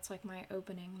like my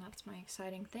opening. That's my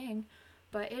exciting thing.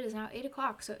 But it is now 8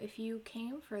 o'clock, so if you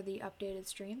came for the updated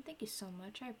stream, thank you so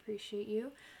much. I appreciate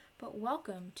you. But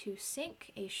welcome to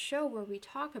Sync, a show where we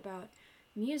talk about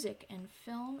music and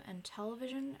film and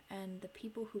television and the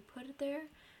people who put it there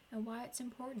and why it's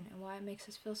important and why it makes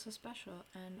us feel so special.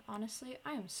 And honestly,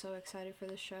 I am so excited for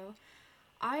this show.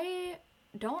 I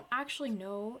don't actually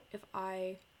know if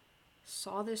I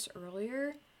saw this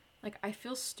earlier. Like, I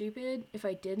feel stupid if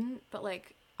I didn't, but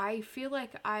like, I feel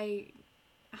like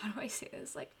how do I say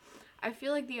this? Like, I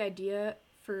feel like the idea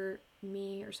for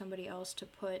me or somebody else to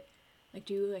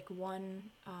do like one,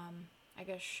 I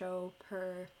guess, show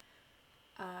per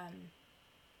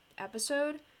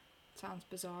episode sounds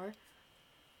bizarre.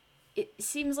 It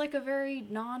seems like a very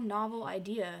non-novel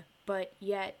idea, but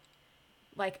yet,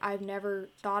 like, I've never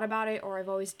thought about it, or I've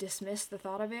always dismissed the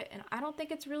thought of it, and I don't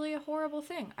think it's really a horrible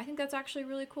thing. I think that's actually a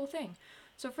really cool thing.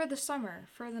 So for the summer,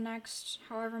 for the next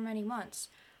however many months,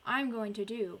 I'm going to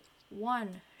do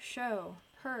one show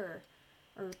per,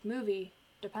 or movie,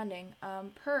 depending,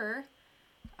 per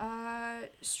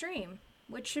stream,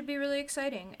 which should be really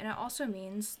exciting. And it also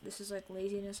means, this is like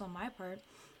laziness on my part,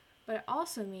 but it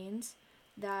also means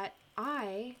that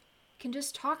I can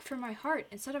just talk from my heart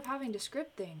instead of having to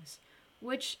script things,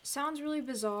 which sounds really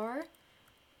bizarre,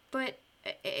 but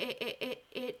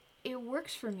it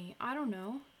works for me. I don't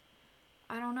know.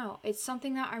 It's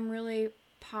something that I'm really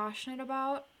passionate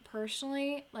about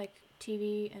personally, like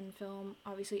TV and film.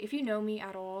 Obviously, if you know me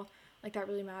at all, like, that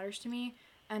really matters to me.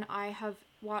 And I have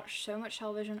watched so much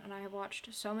television and I have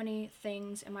watched so many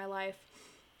things in my life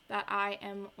that I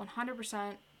am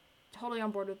 100% totally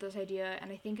on board with this idea,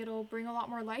 and I think it'll bring a lot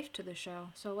more life to the show.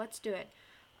 So let's do it.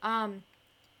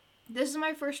 This is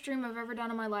my first stream I've ever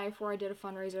done in my life where I did a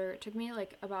fundraiser. It took me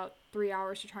like about 3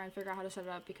 hours to try and figure out how to set it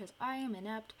up because I am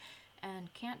inept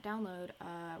and can't download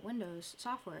Windows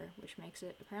software, which makes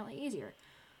it apparently easier.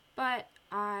 But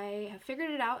I have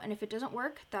figured it out, and if it doesn't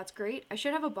work, that's great. I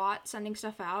should have a bot sending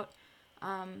stuff out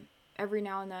every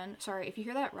now and then. Sorry, if you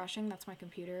hear that rushing, that's my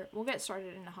computer. We'll get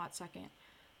started in a hot second.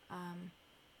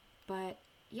 But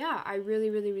yeah, I really,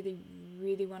 really, really,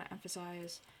 really want to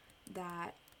emphasize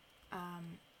that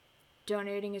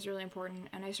donating is really important.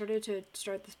 And I started to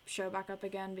start the show back up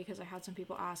again because I had some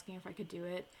people asking if I could do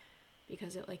it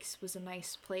because it like was a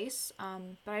nice place.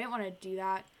 But I didn't want to do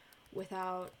that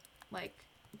without like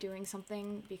doing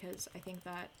something, because I think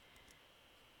that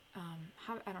I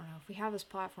don't know, if we have this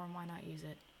platform, why not use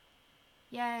it?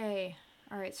 Yay!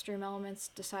 Alright, Stream Elements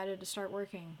decided to start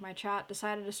working. My chat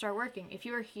decided to start working. If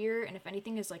you are here and if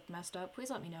anything is like messed up, please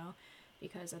let me know,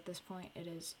 because at this point it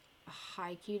is a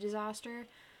high-key disaster.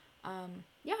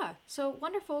 Yeah, so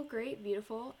wonderful, great,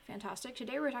 beautiful, fantastic.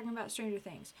 Today we're talking about Stranger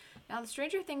Things. Now, the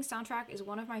Stranger Things soundtrack is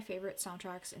one of my favorite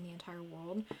soundtracks in the entire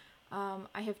world.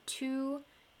 I have two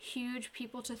huge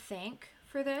people to thank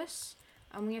for this.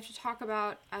 We have to talk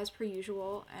about, as per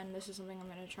usual, and this is something I'm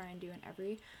going to try and do in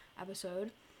every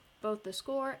episode, both the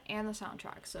score and the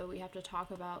soundtrack. So we have to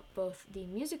talk about both the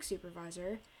music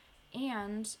supervisor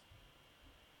and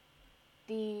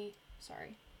the...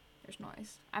 Sorry, there's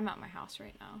noise. I'm at my house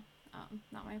right now,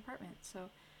 not my apartment, so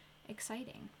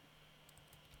exciting.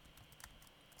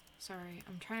 Sorry,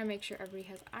 I'm trying to make sure everybody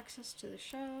has access to the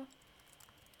show.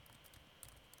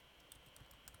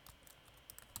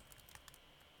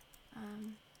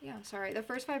 Yeah, sorry. The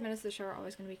first 5 minutes of the show are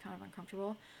always going to be kind of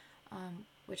uncomfortable,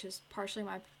 which is partially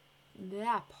my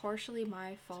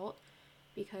fault,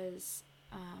 because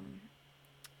I'm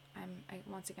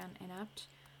once again inept.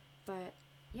 But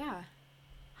yeah.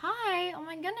 Hi! Oh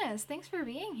my goodness, thanks for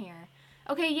being here.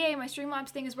 Okay, yay, my Streamlabs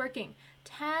thing is working.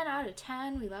 10 out of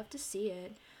 10, we love to see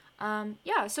it.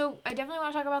 Yeah, so I definitely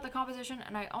want to talk about the composition,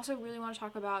 and I also really want to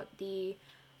talk about the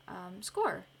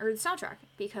score, or the soundtrack,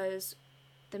 because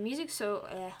the music's so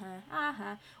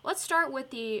Let's start with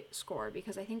the score,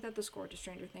 because I think that the score to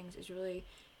Stranger Things is really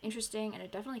interesting, and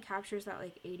it definitely captures that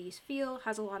like 80s feel,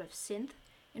 has a lot of synth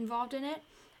involved in it.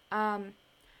 I'm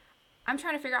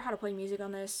trying to figure out how to play music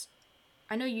on this.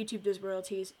 I know YouTube does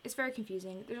royalties. It's very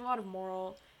confusing. There's a lot of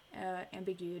moral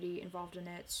ambiguity involved in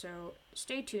it, so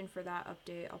stay tuned for that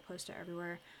update. I'll post it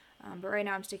everywhere. But right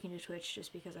now I'm sticking to Twitch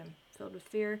just because I'm filled with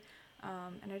fear,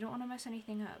 and I don't want to mess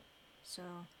anything up. So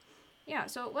yeah,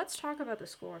 so let's talk about the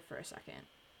score for a second.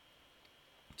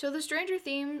 So the Stranger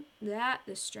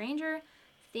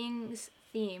Things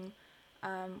theme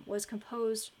was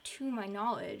composed, to my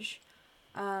knowledge,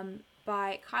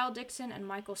 by Kyle Dixon and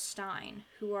Michael Stein,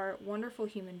 who are wonderful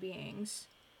human beings.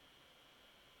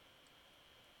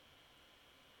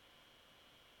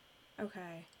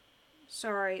 Okay.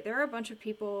 Sorry, there are a bunch of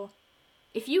people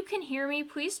If you can hear me,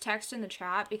 please text in the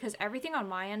chat, because everything on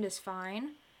my end is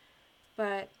fine.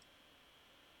 But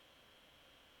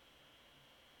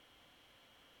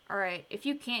all right, if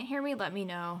you can't hear me, let me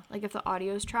know. Like if the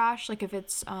audio's trash, like if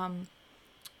it's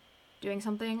doing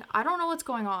something. I don't know what's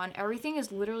going on. Everything is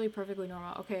literally perfectly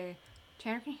normal. Okay,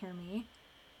 Tanner can hear me.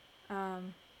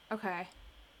 Okay.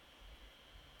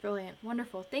 Brilliant.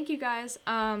 Wonderful. Thank you guys.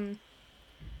 I'm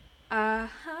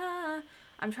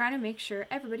trying to make sure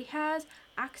everybody has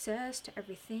access to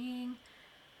everything.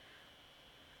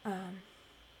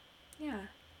 Yeah.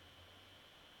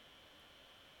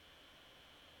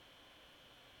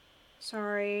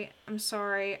 Sorry. I'm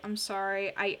sorry.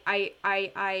 I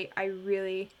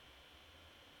really.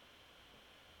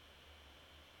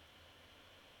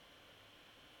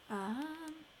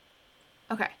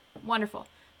 Okay. Wonderful.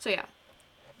 So yeah.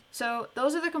 So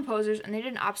those are the composers, and they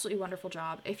did an absolutely wonderful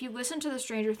job. If you listen to the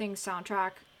Stranger Things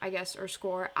soundtrack, I guess, or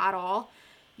score at all,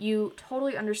 you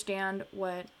totally understand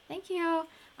what. Thank you.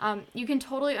 You can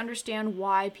totally understand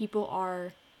why people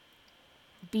are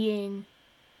being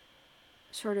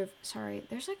sort of. Sorry,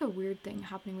 there's like a weird thing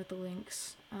happening with the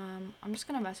links. I'm just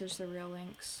gonna message the real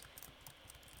links.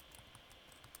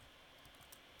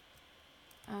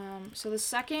 So the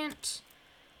second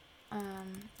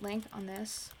link on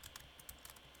this.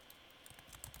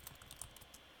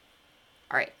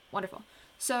 All right, wonderful.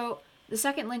 So the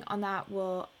second link on that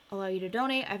will allow you to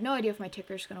donate. I have no idea if my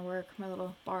ticker is going to work, my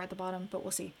little bar at the bottom, but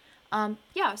we'll see.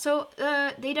 Yeah, so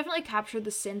they definitely captured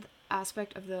the synth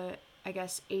aspect of the, I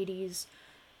guess, 80s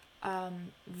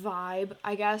vibe,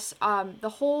 I guess. The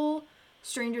whole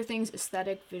Stranger Things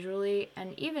aesthetic visually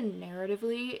and even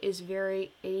narratively is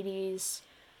very 80s,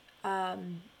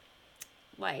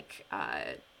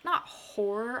 not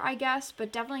horror, I guess,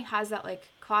 but definitely has that, like,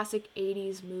 classic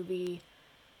 80s movie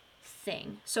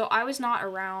thing. So I was not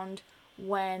around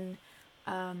when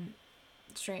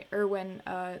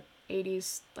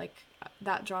 80s, like,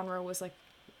 that genre was, like,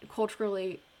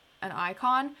 culturally an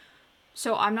icon.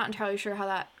 So I'm not entirely sure how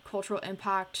that cultural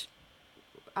impact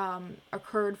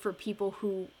occurred for people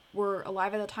who were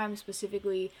alive at the time,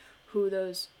 specifically who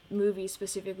those movies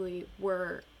specifically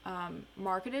were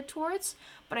marketed towards.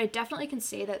 But I definitely can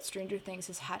say that Stranger Things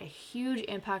has had a huge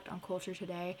impact on culture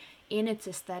today in its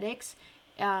aesthetics.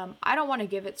 I don't want to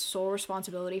give it sole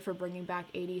responsibility for bringing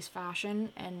back 80s fashion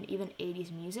and even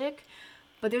 80s music,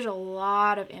 but there's a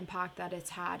lot of impact that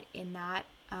it's had in that.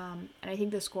 And I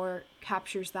think the score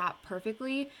captures that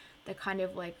perfectly. The kind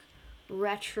of like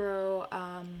retro,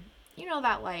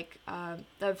 that like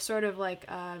the sort of like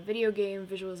video game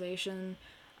visualization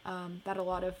that a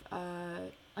lot of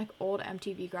like old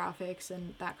MTV graphics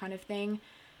and that kind of thing.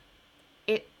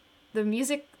 The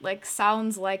music like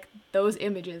sounds like those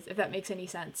images, if that makes any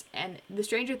sense. And the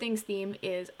Stranger Things theme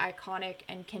is iconic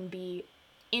and can be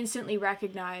instantly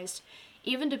recognized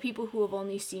even to people who have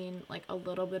only seen like a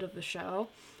little bit of the show.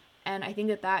 And I think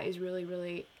that that is really,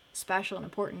 really special and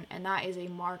important. And that is a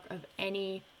mark of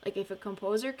any, like, if a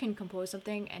composer can compose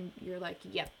something and you're like,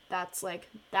 yep, that's like,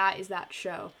 that is that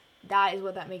show. That is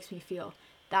what that makes me feel.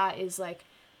 That is like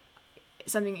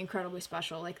something incredibly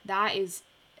special. Like, that is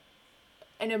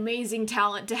an amazing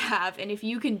talent to have. And if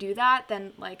you can do that,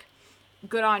 then like,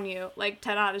 good on you. Like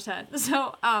 10 out of 10.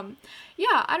 So,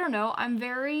 yeah, I don't know. I'm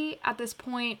very, at this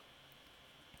point,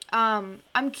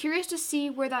 I'm curious to see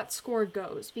where that score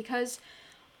goes, because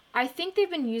I think they've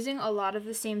been using a lot of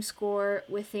the same score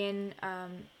within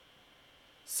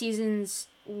seasons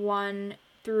 1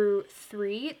 through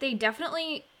 3. They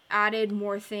definitely added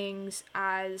more things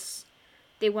as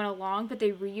they went along, but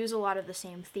they reuse a lot of the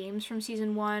same themes from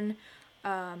season 1.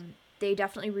 They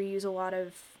definitely reuse a lot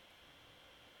of,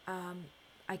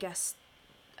 I guess,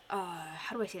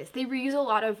 how do I say this? They reuse a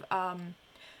lot of,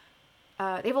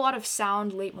 they have a lot of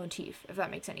sound leitmotif, if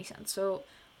that makes any sense. So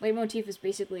leitmotif is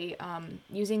basically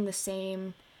using the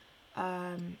same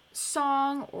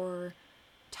song or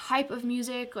type of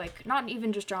music, like not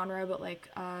even just genre, but like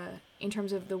in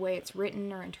terms of the way it's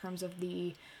written or in terms of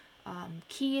the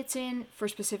key it's in for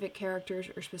specific characters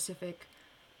or specific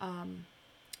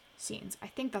scenes. I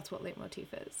think that's what leitmotif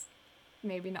is.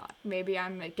 Maybe not. Maybe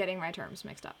I'm getting my terms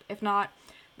mixed up. If not,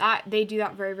 that they do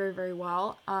that very, very, very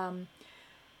well.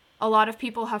 A lot of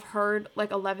people have heard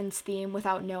like Eleven's theme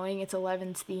without knowing it's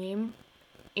Eleven's theme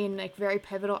in like very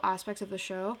pivotal aspects of the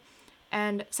show.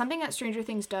 And something that Stranger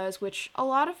Things does, which a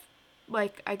lot of,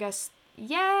 like, I guess,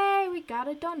 yay, we got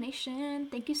a donation.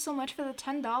 Thank you so much for the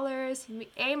 $10.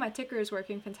 A, my ticker is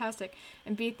working, fantastic.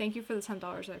 And B, thank you for the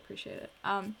 $10. I appreciate it.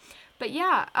 But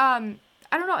yeah, I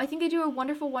don't know. I think they do a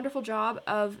wonderful, wonderful job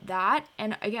of that.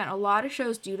 And again, a lot of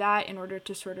shows do that in order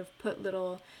to sort of put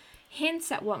little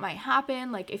hints at what might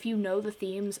happen. Like, if you know the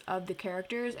themes of the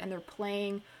characters and they're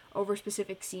playing over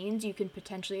specific scenes, you can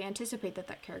potentially anticipate that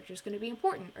that character is going to be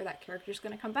important or that character is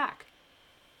going to come back.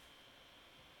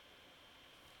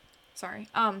 Sorry.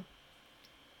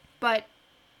 But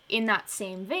in that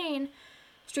same vein,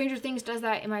 Stranger Things does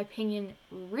that, in my opinion,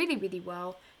 really, really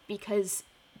well, because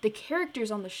the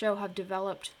characters on the show have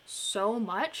developed so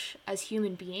much as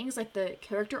human beings. Like, the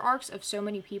character arcs of so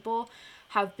many people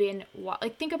have been,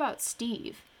 like, think about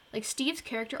Steve. Like, Steve's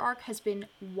character arc has been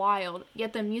wild,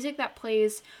 yet the music that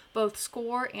plays both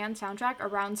score and soundtrack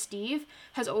around Steve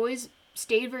has always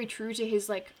stayed very true to his,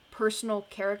 like, personal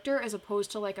character as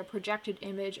opposed to, like, a projected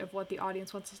image of what the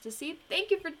audience wants us to see.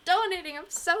 Thank you for donating. I'm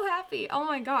so happy. Oh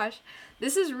my gosh.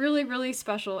 This is really, really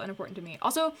special and important to me.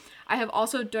 Also, I have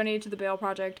also donated to the Bail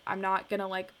Project. I'm not gonna,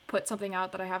 like, put something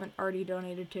out that I haven't already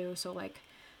donated to, so, like,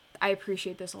 I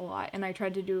appreciate this a lot. And I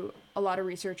tried to do a lot of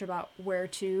research about where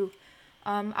to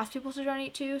ask people to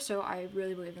donate to, so I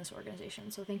really believe in this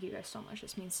organization. So thank you guys so much.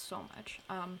 This means so much.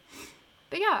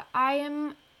 But yeah, I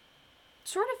am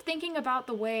sort of thinking about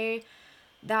the way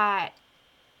that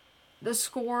the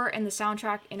score and the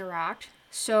soundtrack interact.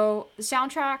 So the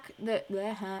soundtrack, the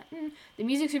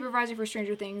music supervisor for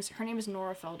Stranger Things, her name is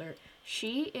Nora Felder.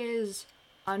 She is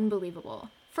unbelievable.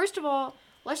 First of all,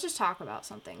 let's just talk about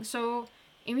something. So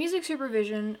in music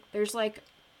supervision, there's like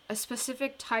a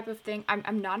specific type of thing.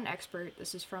 I'm not an expert.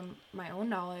 This is from my own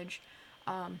knowledge.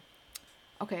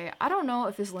 Okay, I don't know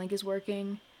if this link is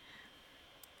working.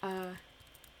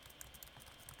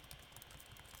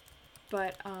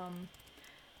 But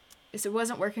it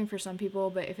wasn't working for some people,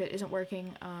 but if it isn't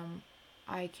working,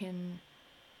 I don't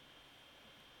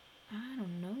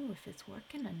know if it's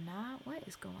working or not. What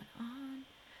is going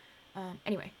on?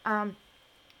 Anyway,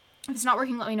 if it's not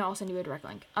working, let me know. I'll send you a direct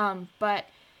link. But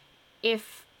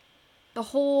if the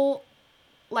whole,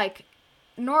 like,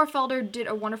 Nora Felder did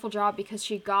a wonderful job because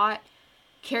she got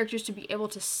characters to be able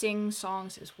to sing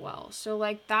songs as well. So,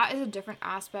 like, that is a different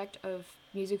aspect of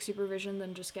music supervision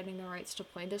than just getting the rights to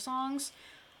play the songs.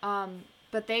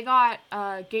 But they got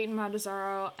Gaten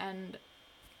Matazzaro and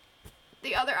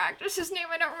the other actress's name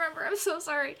I don't remember. I'm so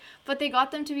sorry. But they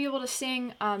got them to be able to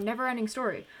sing Never Ending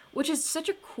Story, which is such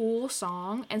a cool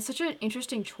song and such an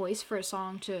interesting choice for a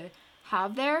song to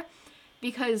have there.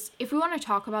 Because if we want to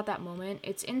talk about that moment,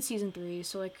 it's in season 3,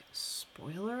 so, like,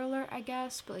 spoiler alert, I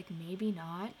guess, but, like, maybe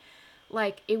not.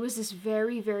 Like, it was this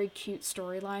very, very cute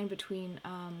storyline between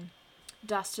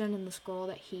Dustin and this girl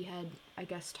that he had, I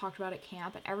guess, talked about at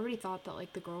camp, and everybody thought that,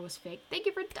 like, the girl was fake. Thank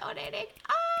you for donating.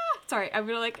 Sorry, I'm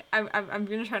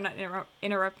gonna try not to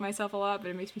interrupt myself a lot,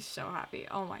 but it makes me so happy.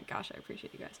 Oh my gosh, I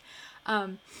appreciate you guys.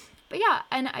 But yeah,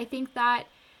 and I think that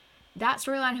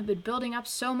storyline had been building up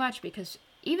so much because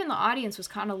even the audience was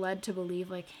kind of led to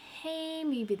believe, like, hey,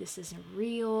 maybe this isn't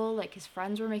real. Like, his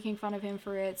friends were making fun of him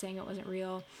for it, saying it wasn't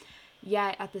real.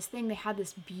 Yet at this thing, they had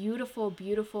this beautiful,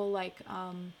 beautiful, like,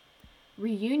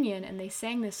 reunion, and they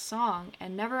sang this song,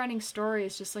 and Never Ending Story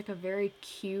is just, like, a very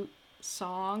cute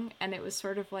song, and it was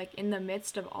sort of, like, in the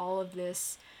midst of all of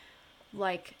this,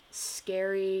 like,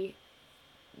 scary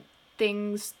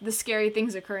things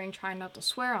occurring, trying not to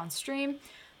swear on stream,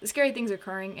 the scary things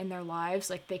occurring in their lives,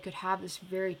 like, they could have this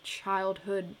very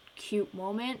childhood cute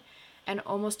moment and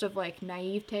almost of, like,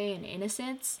 naivete and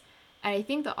innocence. And I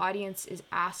think the audience is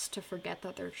asked to forget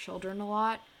that they're children a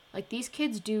lot. Like, these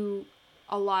kids do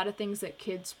a lot of things that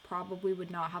kids probably would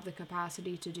not have the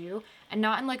capacity to do, and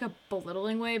not in, like, a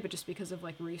belittling way, but just because of,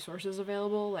 like, resources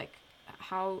available. Like,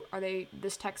 how are they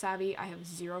this tech savvy? I have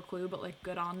zero clue, but, like,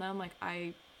 good on them. Like,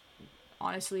 I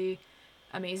honestly,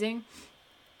 amazing.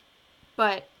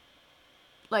 But,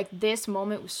 like, this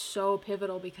moment was so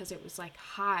pivotal because it was like,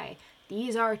 hi,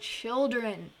 these are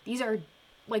children. These are,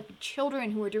 like,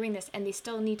 children who are doing this, and they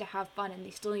still need to have fun, and they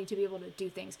still need to be able to do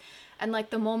things. And, like,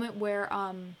 the moment where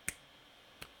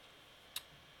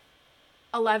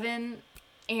Eleven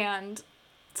and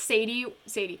Sadie,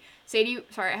 sorry,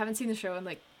 I haven't seen the show in,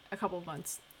 like, a couple of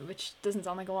months, which doesn't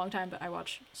sound like a long time, but I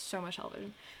watch so much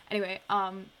television. Anyway,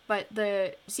 but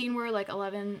the scene where, like,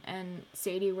 Eleven and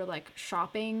Sadie were, like,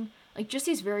 shopping, like, just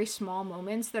these very small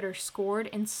moments that are scored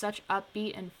in such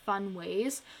upbeat and fun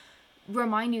ways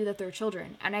remind you that they're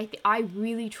children. And I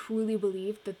really, truly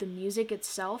believe that the music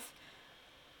itself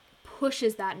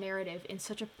pushes that narrative in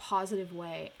such a positive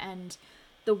way, and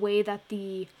the way that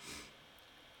they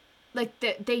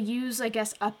use, I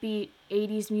guess, upbeat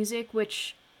 80s music,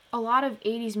 which a lot of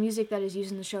 80s music that is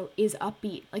used in the show is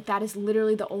upbeat. Like, that is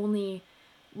literally the only,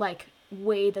 like,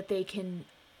 way that they can,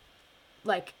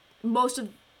 like, most of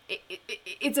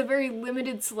it's a very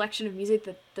limited selection of music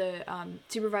that the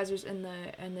supervisors and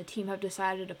the team have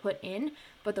decided to put in,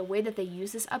 but the way that they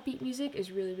use this upbeat music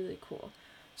is really, really cool.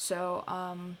 So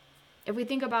if we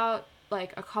think about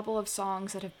like a couple of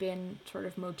songs that have been sort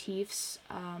of motifs,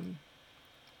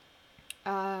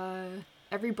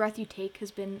 Every Breath You Take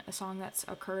has been a song that's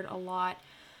occurred a lot.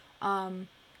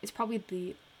 It's probably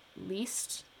the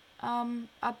least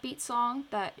upbeat song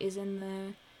that is in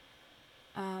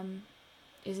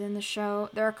the show.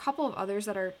 There are a couple of others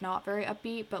that are not very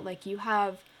upbeat, but like you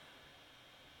have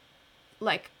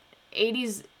like the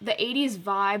 80s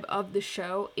vibe of the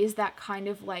show is that kind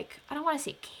of like, I don't want to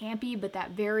say campy, but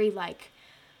that very like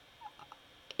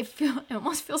it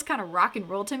almost feels kind of rock and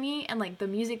roll to me, and like the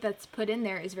music that's put in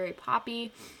there is very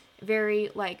poppy, very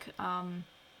like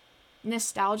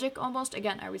nostalgic almost.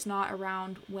 Again, I was not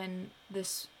around when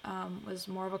this was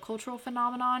more of a cultural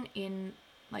phenomenon in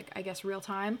like, I guess, real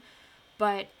time,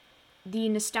 but the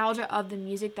nostalgia of the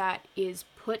music that is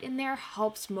put in there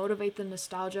helps motivate the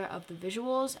nostalgia of the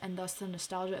visuals and thus the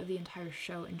nostalgia of the entire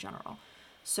show in general.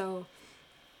 So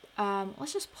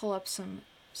let's just pull up some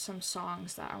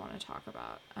songs that I want to talk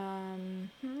about.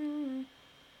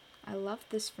 I love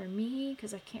This For Me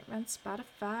because I can't run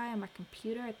Spotify on my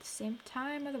computer at the same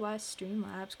time, otherwise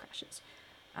Streamlabs crashes.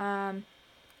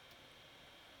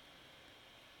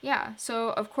 Yeah, so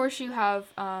of course you have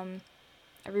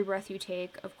Every Breath You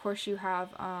Take. Of course you have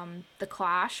The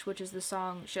Clash, which is the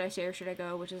song Should I Stay or Should I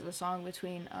Go, which is the song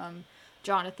between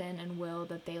Jonathan and Will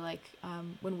that they like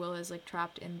when Will is like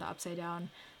trapped in the Upside Down,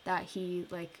 that he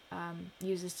like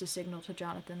uses to signal to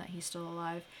Jonathan that he's still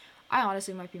alive. I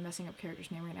honestly might be messing up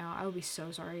character's name right now. I would be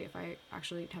so sorry if I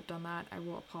actually have done that. I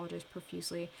will apologize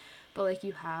profusely. But like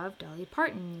you have Dolly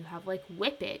Parton, you have like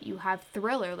Whip It, you have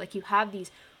Thriller, like you have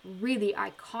these really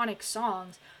iconic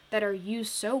songs that are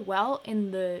used so well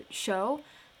in the show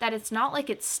that it's not like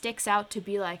it sticks out to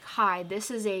be like, hi,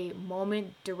 this is a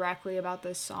moment directly about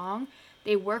this song.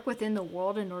 They work within the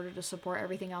world in order to support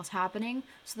everything else happening.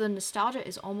 So the nostalgia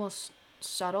is almost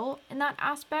subtle in that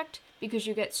aspect because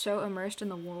you get so immersed in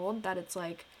the world that it's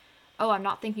like, oh, I'm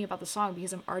not thinking about the song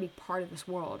because I'm already part of this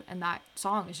world. And that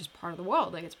song is just part of the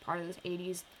world. Like it's part of this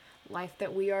 80s life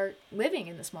that we are living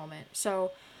in this moment.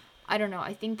 So I don't know.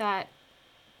 I think that,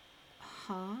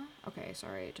 okay,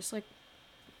 sorry. It just like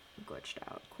glitched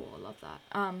out. Cool. I love that.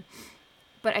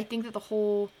 But I think that the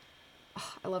whole,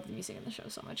 I love the music in the show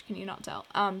so much. Can you not tell?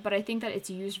 But I think that it's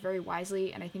used very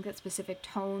wisely, and I think that specific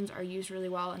tones are used really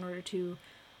well in order to,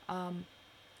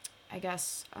 I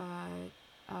guess,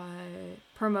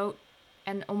 promote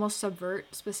and almost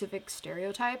subvert specific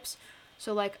stereotypes.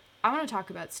 So, like, I want to talk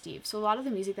about Steve. So, a lot of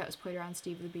the music that was played around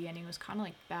Steve at the beginning was kind of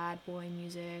like bad boy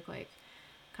music, like,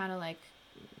 kind of like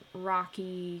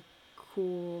rocky,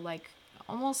 cool, like,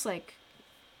 almost like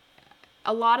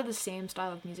a lot of the same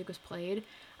style of music was played.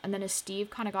 And then as Steve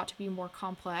kind of got to be more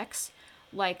complex,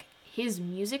 like his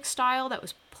music style that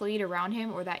was played around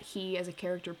him, or that he as a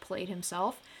character played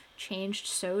himself, changed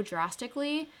so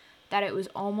drastically that it was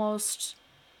almost,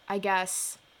 I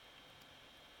guess,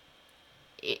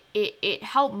 it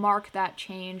helped mark that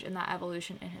change and that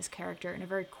evolution in his character in a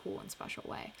very cool and special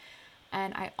way.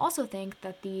 And I also think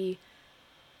that the,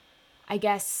 I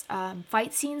guess,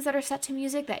 fight scenes that are set to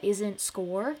music that isn't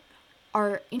score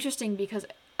are interesting because,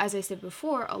 as I said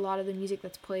before, a lot of the music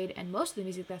that's played and most of the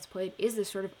music that's played is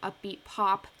this sort of upbeat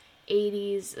pop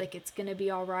 80s, like it's gonna be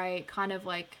all right, kind of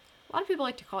like, a lot of people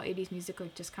like to call 80s music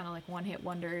like just kind of like one-hit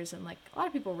wonders, and like a lot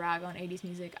of people rag on 80s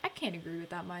music. I can't agree with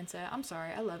that mindset. I'm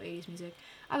sorry. I love 80s music.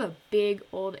 I have a big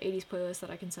old 80s playlist that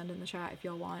I can send in the chat if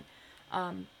y'all want.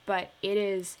 But it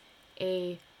is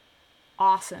a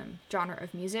awesome genre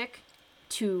of music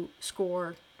to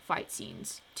score fight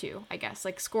scenes too, I guess.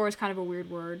 Like, score is kind of a weird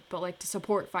word, but like to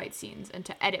support fight scenes and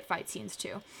to edit fight scenes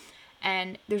too.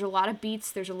 And there's a lot of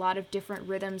beats, there's a lot of different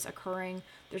rhythms occurring,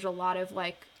 there's a lot of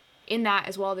like, in that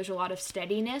as well, there's a lot of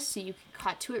steadiness, so you can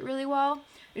cut to it really well.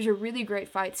 There's a really great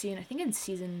fight scene, I think it's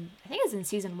in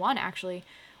season 1 actually,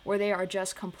 where they are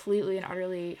just completely and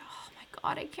utterly, oh my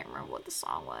god, I can't remember what the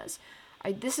song was.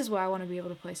 This is why I want to be able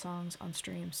to play songs on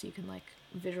stream, so you can like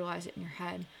visualize it in your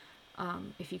head,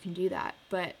 if you can do that.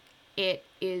 But it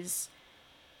is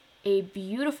a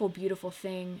beautiful, beautiful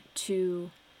thing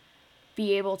to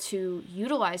be able to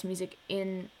utilize music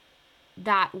in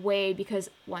that way, because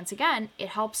once again, it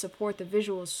helps support the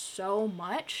visuals so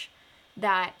much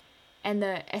that, and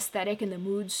the aesthetic and the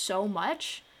mood so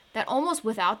much, that almost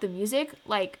without the music,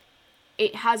 like,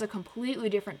 it has a completely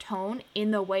different tone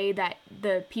in the way that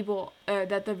the people,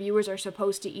 that the viewers are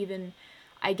supposed to even,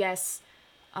 I guess,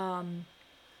 I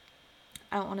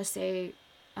don't want to say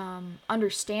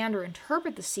understand or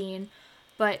interpret the scene,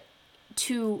 but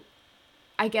to,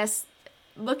 I guess,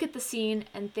 look at the scene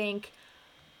and think,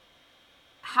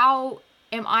 how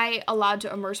am I allowed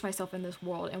to immerse myself in this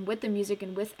world? And with the music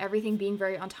and with everything being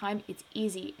very on time, it's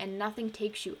easy and nothing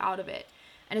takes you out of it.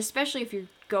 And especially if you're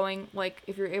going, like,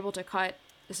 if you're able to cut,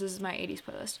 this is my 80s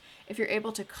playlist, if you're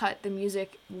able to cut the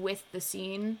music with the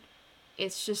scene,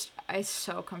 it's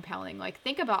so compelling. Like,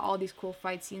 think about all these cool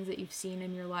fight scenes that you've seen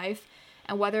in your life,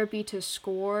 and whether it be to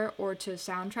score or to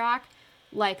soundtrack,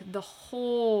 like, the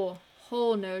whole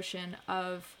notion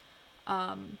of,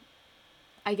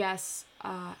 I guess,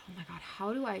 oh my god,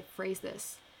 how do I phrase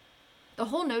this? The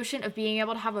whole notion of being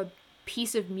able to have a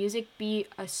piece of music be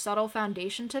a subtle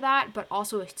foundation to that, but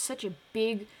also such a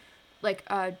big, like,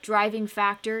 driving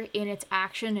factor in its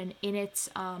action and in its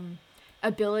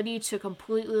ability to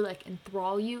completely, like,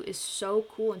 enthrall you, is so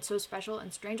cool and so special.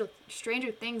 And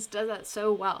Stranger Things does that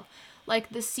so well. Like,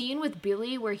 the scene with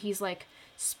Billy where he's, like,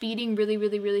 speeding really,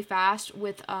 really, really fast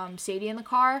with Sadie in the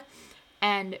car,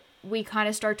 and we kind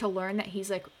of start to learn that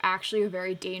he's, like, actually a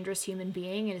very dangerous human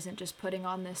being and isn't just putting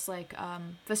on this, like,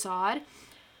 facade.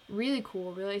 Really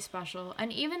cool, really special.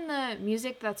 And even the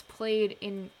music that's played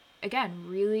in, again,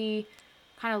 really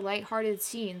kind of lighthearted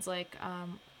scenes, like,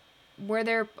 where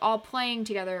they're all playing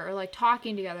together or, like,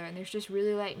 talking together, and there's just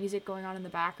really light music going on in the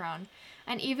background.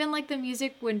 And even, like, the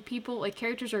music when people, like,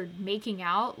 characters are making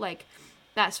out, like,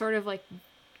 that sort of, like,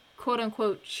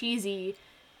 quote-unquote cheesy,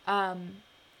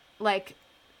 like,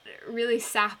 really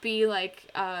sappy,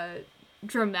 like,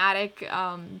 dramatic,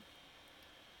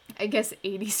 I guess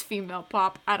 80s female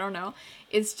pop, I don't know.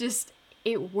 It's just,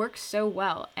 it works so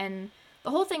well. And the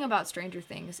whole thing about Stranger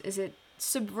Things is it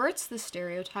subverts the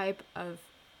stereotype of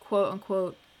quote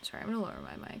unquote, sorry, I'm gonna lower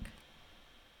my mic.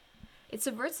 It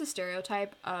subverts the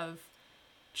stereotype of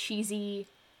cheesy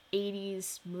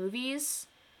 80s movies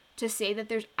to say that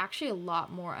there's actually a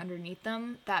lot more underneath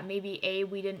them that maybe A,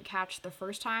 we didn't catch the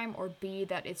first time, or B,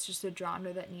 that it's just a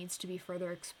genre that needs to be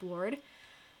further explored.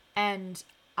 And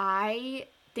I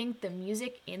think the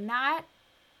music in that,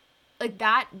 like,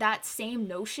 that same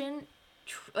notion,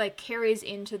 like, carries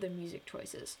into the music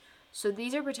choices. So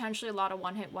these are potentially a lot of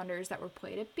one-hit wonders that were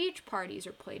played at beach parties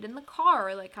or played in the car,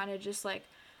 or, like, kind of just, like,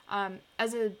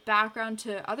 as a background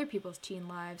to other people's teen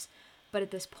lives. But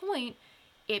at this point,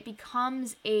 it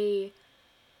becomes a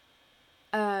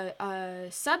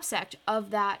subsect of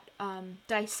that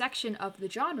dissection of the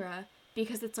genre,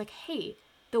 because it's like, hey,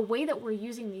 the way that we're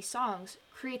using these songs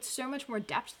creates so much more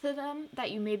depth to them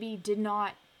that you maybe did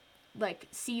not, like,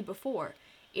 see before.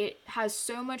 It has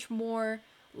so much more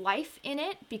life in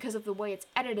it because of the way it's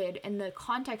edited and the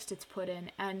context it's put in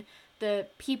and the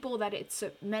people that it's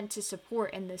meant to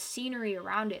support and the scenery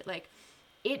around it. Like,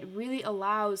 it really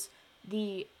allows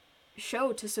the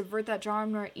show to subvert that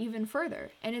genre even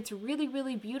further, and it's really,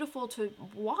 really beautiful to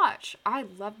watch. I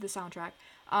love the soundtrack.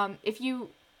 If you,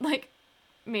 like,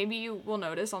 maybe you will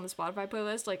notice on the Spotify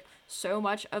playlist, like, so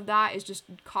much of that is just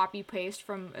copy paste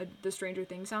from the Stranger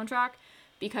Things soundtrack,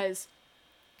 because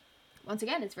once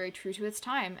again, it's very true to its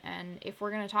time. And if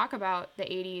we're going to talk about the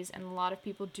 80s, and a lot of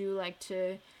people do like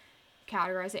to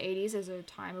categorize the 80s as a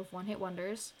time of one-hit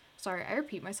wonders. Sorry, I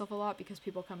repeat myself a lot because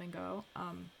people come and go.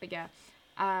 But yeah,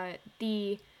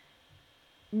 the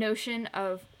notion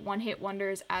of one-hit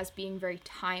wonders as being very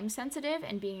time sensitive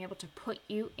and being able to put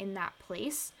you in that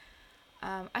place.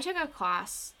 I took a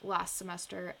class last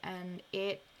semester, and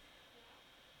it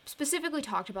specifically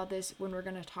talked about this when we're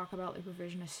going to talk about, like,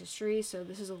 revisionist history, so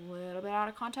this is a little bit out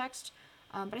of context,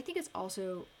 but I think it's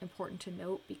also important to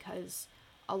note because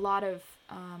a lot of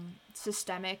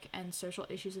systemic and social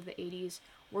issues of the 80s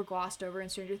were glossed over in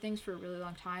Stranger Things for a really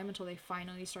long time until they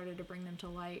finally started to bring them to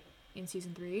light in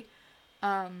season 3.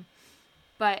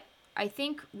 But I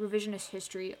think revisionist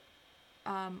history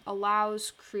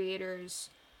allows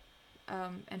creators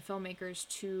and filmmakers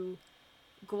to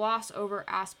gloss over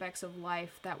aspects of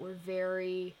life that were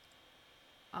very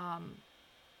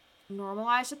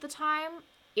normalized at the time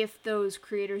if those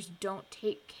creators don't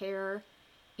take care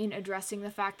in addressing the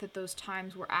fact that those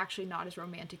times were actually not as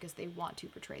romantic as they want to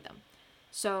portray them.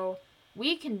 So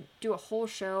we can do a whole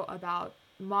show about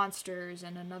monsters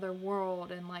and another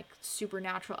world and, like,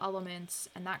 supernatural elements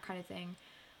and that kind of thing,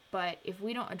 but if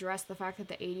we don't address the fact that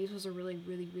the 80s was a really,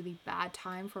 really, really bad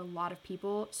time for a lot of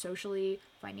people, socially,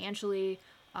 financially,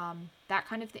 that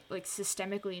kind of thing, like,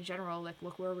 systemically in general, like,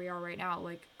 look where we are right now,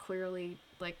 like, clearly,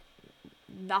 like,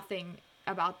 nothing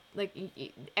about, like,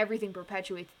 everything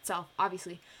perpetuates itself,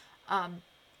 obviously,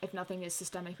 if nothing is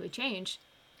systemically changed.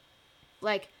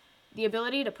 Like, the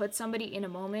ability to put somebody in a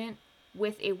moment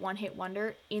with a one-hit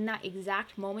wonder in that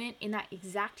exact moment, in that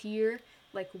exact year,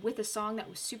 like with a song that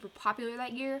was super popular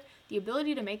that year, the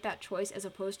ability to make that choice as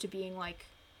opposed to being like,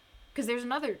 because there's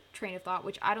another train of thought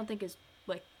which I don't think is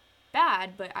like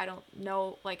bad, but I don't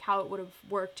know like how it would have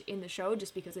worked in the show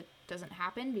just because it doesn't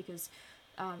happen, because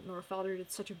Nora Felder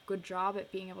did such a good job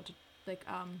at being able to like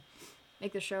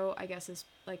make the show, I guess, as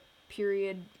like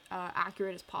period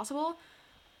accurate as possible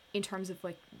in terms of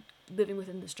like living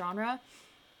within this genre.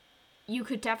 You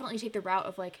could definitely take the route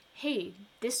of like, hey,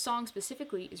 this song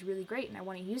specifically is really great and I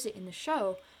want to use it in the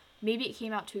show. Maybe it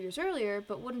came out 2 years earlier,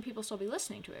 but wouldn't people still be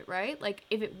listening to it, right? Like,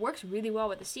 if it works really well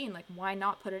with the scene, like, why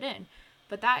not put it in?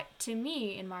 But that, to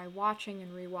me, in my watching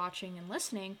and rewatching and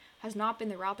listening, has not been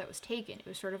the route that was taken. It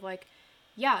was sort of like,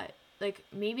 yeah, like,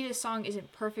 maybe this song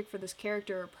isn't perfect for this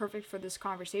character or perfect for this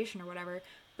conversation or whatever,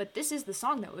 but this is the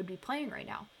song that would be playing right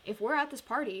now. If we're at this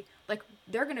party, like,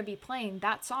 they're going to be playing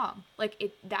that song.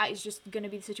 Like, that is just going to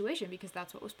be the situation because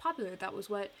that's what was popular. That was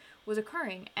what was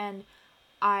occurring. And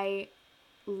I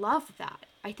love that.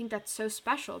 I think that's so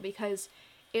special because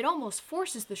it almost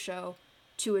forces the show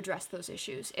to address those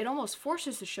issues. It almost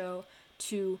forces the show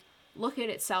to look at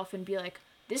itself and be like,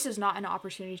 this is not an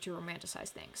opportunity to romanticize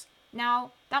things.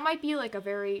 Now, that might be like a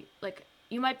very, like,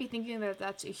 you might be thinking that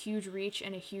that's a huge reach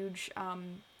and a huge,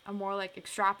 a more like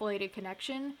extrapolated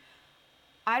connection.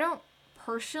 I don't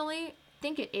personally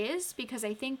think it is, because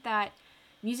I think that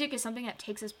music is something that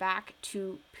takes us back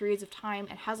to periods of time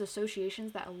and has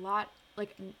associations that not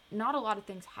a lot of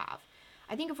things have.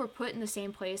 I think if we're put in the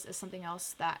same place as something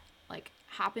else that like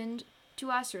happened to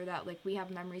us or that like we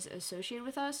have memories associated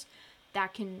with us,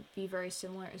 that can be very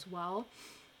similar as well.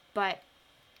 But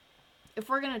if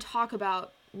we're going to talk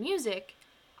about music,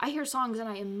 I hear songs and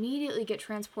I immediately get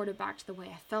transported back to the way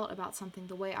I felt about something,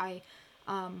 the way I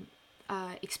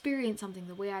experience something,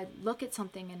 the way I look at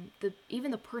something, and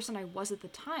even the person I was at the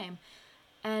time.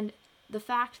 And the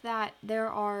fact that there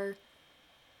are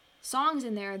songs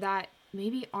in there that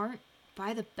maybe aren't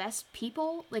by the best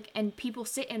people, like, and people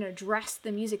sit and address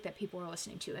the music that people are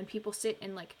listening to, and people sit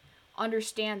and like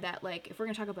understand that, like, if we're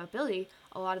gonna talk about Billy,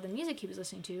 a lot of the music he was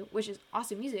listening to, which is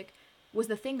awesome music, was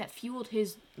the thing that fueled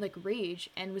his like rage,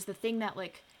 and was the thing that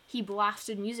like he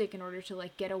blasted music in order to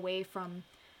like get away from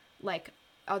like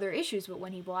other issues. But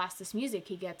when he blasts this music,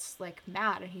 he gets like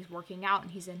mad and he's working out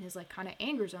and he's in his like kind of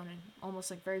anger zone and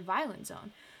almost like very violent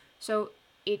zone. So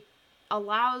it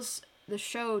allows the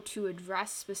show to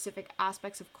address specific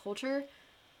aspects of culture,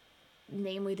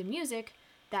 namely the music,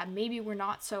 that maybe were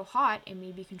not so hot and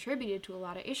maybe contributed to a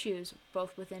lot of issues,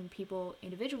 both within people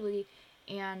individually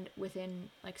and within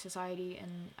like society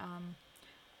and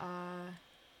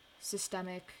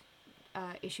systemic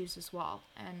issues as well.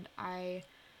 And I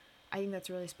think that's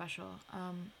really special.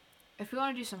 If we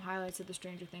want to do some highlights of the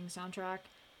Stranger Things soundtrack,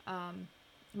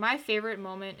 my favorite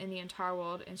moment in the entire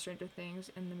world in Stranger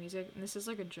Things in the music, and this is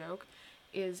like a joke,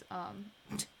 is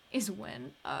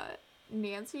when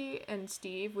Nancy and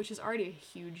Steve, which is already a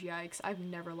huge yikes, I've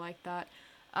never liked that,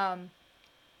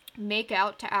 make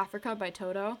out to Africa by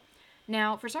Toto.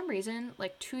 Now, for some reason,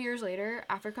 like 2 years later,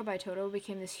 Africa by Toto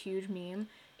became this huge meme.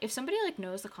 If somebody like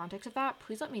knows the context of that,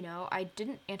 please let me know. I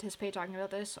didn't anticipate talking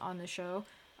about this on the show,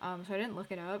 so I didn't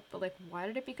look it up. But like, why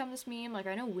did it become this meme? Like,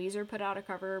 I know Weezer put out a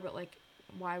cover, but like,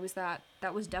 why was that?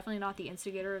 That was definitely not the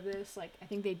instigator of this. Like, I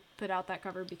think they put out that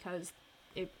cover because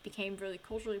it became really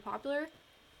culturally popular.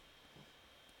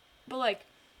 But like,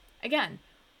 again,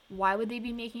 why would they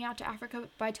be making out to Africa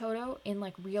by Toto in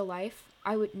like real life?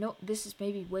 I would know, this is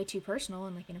maybe way too personal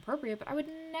and like inappropriate, but I would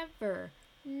never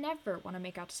want to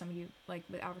make out to somebody like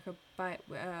with Africa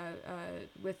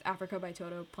by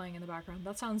Toto playing in the background.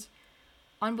 That sounds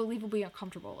unbelievably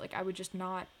uncomfortable. Like, I would just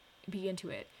not be into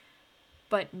it.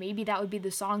 But maybe that would be the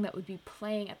song that would be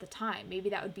playing at the time. Maybe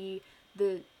that would be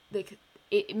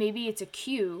maybe it's a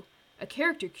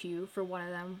character cue for one of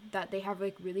them, that they have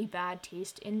like really bad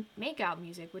taste in makeout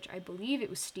music, which I believe it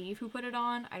was Steve who put it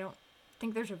on. I don't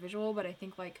think there's a visual, but I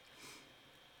think like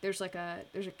there's a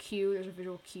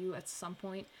visual cue at some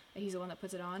point that he's the one that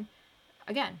puts it on.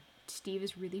 Again, Steve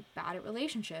is really bad at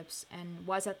relationships and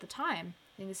was at the time.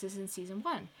 I think this is in season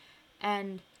 1.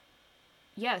 And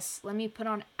yes, let me put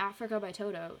on Africa by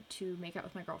Toto to make out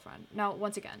with my girlfriend. Now,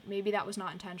 once again, maybe that was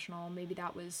not intentional. Maybe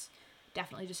that was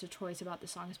definitely just a choice about the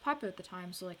song is popular at the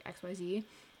time, so like XYZ,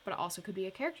 but it also could be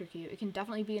a character cue. It can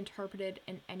definitely be interpreted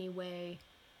in any way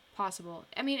possible.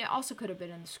 I mean, it also could have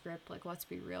been in the script, like, let's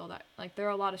be real, that like there are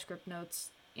a lot of script notes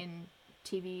in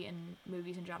TV and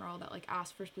movies in general that like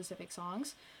ask for specific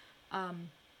songs. And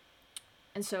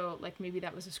so like maybe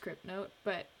that was a script note,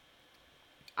 but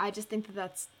I just think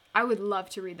that I would love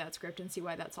to read that script and see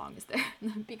why that song is there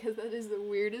because that is the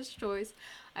weirdest choice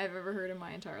I've ever heard in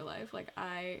my entire life. Like,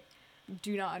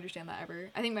 do not understand that ever.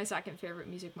 I think my second favorite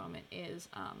music moment is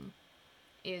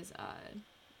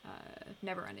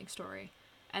Never Ending Story.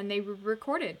 And they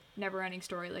recorded Never Ending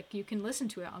Story. Like, you can listen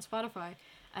to it on Spotify,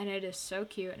 and it is so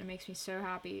cute, and it makes me so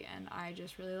happy, and I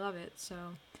just really love it. So,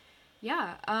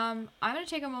 yeah, I'm going to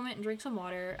take a moment and drink some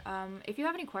water. If you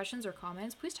have any questions or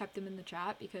comments, please type them in the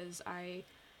chat, because I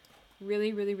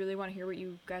really, really, really want to hear what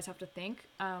you guys have to think.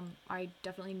 I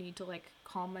definitely need to, like,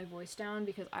 calm my voice down,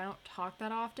 because I don't talk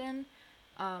that often.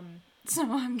 So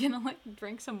I'm going to, like,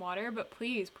 drink some water, but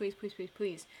please, please, please, please,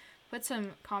 please, put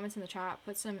some comments in the chat,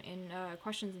 put some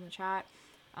questions in the chat.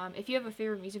 If you have a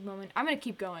favorite music moment, I'm going to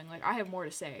keep going. Like, I have more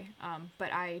to say,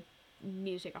 but I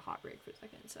need to take a hot break for a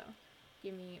second, so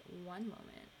give me one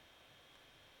moment.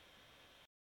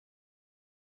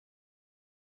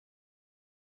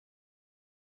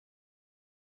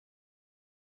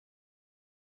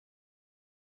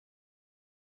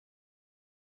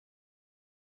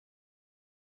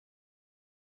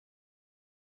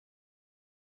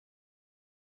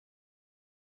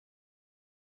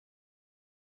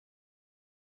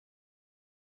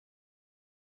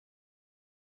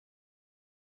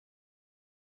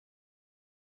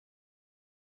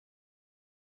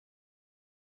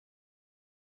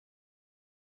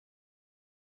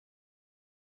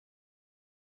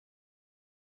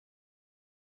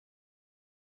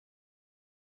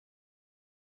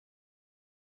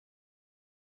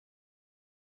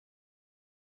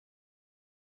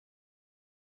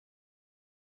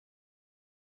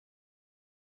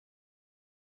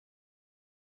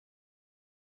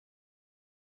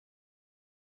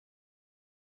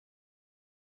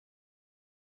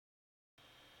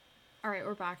 Alright,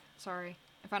 we're back. Sorry.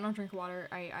 If I don't drink water,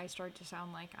 I start to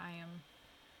sound like I am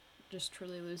just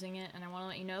truly losing it, and I want to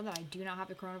let you know that I do not have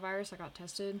the coronavirus. I got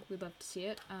tested. We'd love to see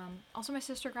it. Also, my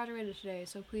sister graduated today,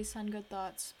 so please send good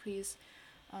thoughts. Please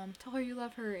tell her you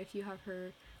love her if you have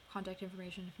her contact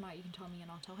information. If not, you can tell me and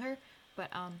I'll tell her.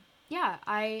 But yeah,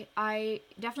 I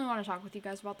definitely want to talk with you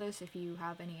guys about this if you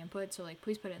have any input. So, like,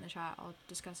 please put it in the chat. I'll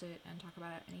discuss it and talk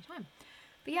about it anytime.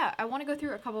 But yeah, I want to go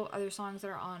through a couple of other songs that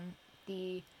are on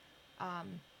the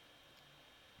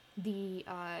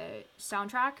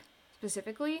soundtrack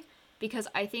specifically, because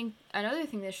I think another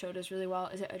thing this show does really well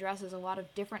is it addresses a lot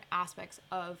of different aspects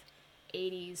of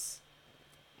 80s,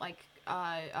 like,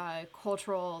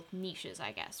 cultural niches,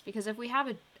 I guess. Because if we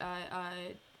have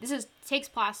this takes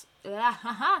place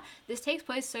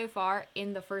so far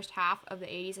in the first half of the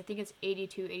 80s. I think it's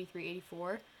 82, 83,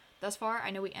 84 thus far.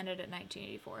 I know we ended at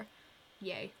 1984.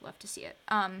 Yay, love to see it.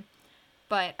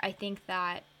 But I think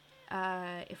that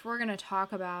if we're going to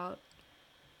talk about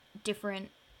different,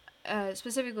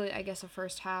 specifically, I guess, a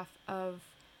first half of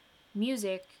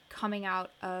music coming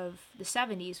out of the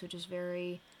 70s, which is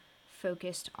very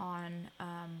focused on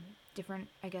different,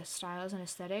 I guess, styles and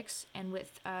aesthetics, and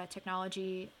with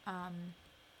technology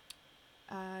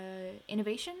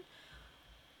innovation,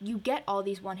 you get all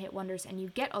these one-hit wonders, and you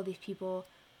get all these people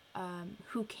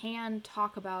who can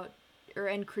talk about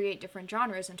and create different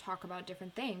genres and talk about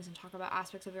different things and talk about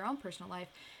aspects of their own personal life,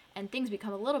 and things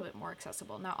become a little bit more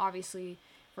accessible. Now, obviously,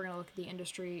 if we're going to look at the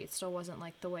industry, it still wasn't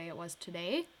like the way it was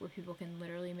today, where people can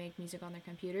literally make music on their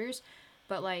computers,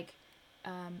 but like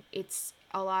it's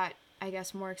a lot, I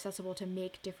guess, more accessible to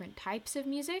make different types of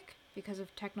music because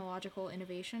of technological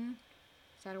innovation.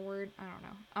 Is that a word? I don't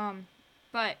know.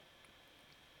 But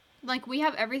like, we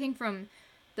have everything from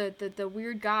the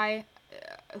weird guy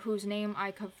whose name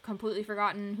I have completely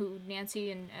forgotten, who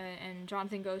Nancy and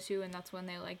Jonathan goes to, and that's when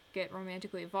they, like, get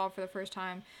romantically involved for the first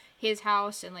time. His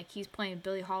house, and, like, he's playing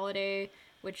Billie Holiday,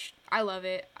 which I love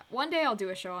it. One day I'll do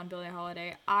a show on Billie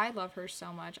Holiday. I love her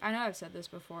so much. I know I've said this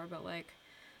before, but, like,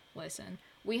 listen.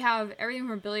 We have everything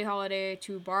from Billie Holiday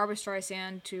to Barbra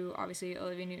Streisand to, obviously,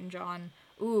 Olivia Newton-John.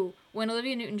 Ooh, when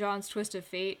Olivia Newton-John's Twist of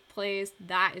Fate plays,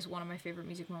 that is one of my favorite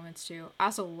music moments, too. I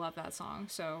also love that song,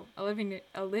 so Olivia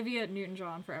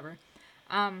Newton-John forever.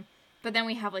 But then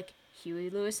we have, like, Huey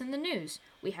Lewis and the News.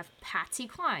 We have Patsy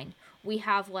Cline. We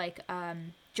have, like,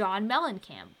 John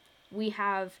Mellencamp. We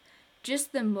have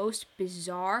just the most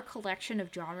bizarre collection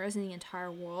of genres in the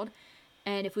entire world.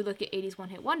 And if we look at 80s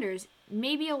one-hit wonders,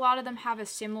 maybe a lot of them have a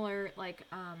similar, like,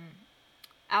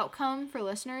 outcome for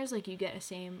listeners. Like, you get a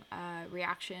same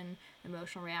reaction,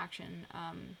 emotional reaction,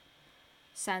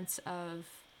 sense of,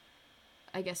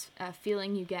 I guess,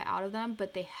 feeling you get out of them,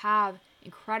 but they have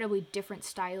incredibly different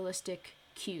stylistic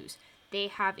cues. They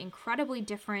have incredibly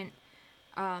different,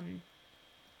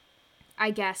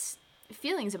 I guess,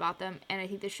 feelings about them, and I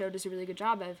think this show does a really good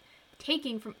job of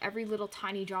taking from every little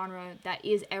tiny genre that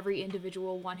is every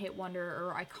individual one-hit wonder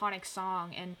or iconic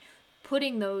song, and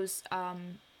putting those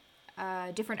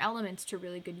different elements to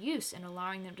really good use and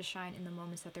allowing them to shine in the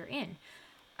moments that they're in.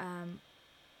 I'm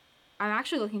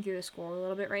actually looking through the score a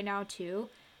little bit right now too,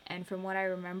 and from what I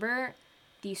remember,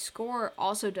 the score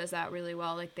also does that really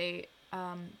well. Like the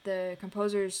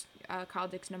composers, Kyle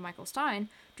Dixon and Michael Stein,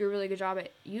 do a really good job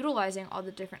at utilizing all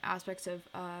the different aspects of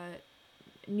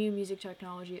new music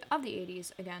technology of the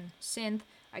 80s. Again, synth,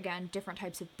 again, different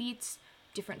types of beats,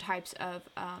 different types of,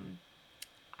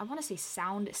 I want to say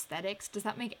sound aesthetics. Does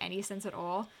that make any sense at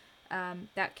all?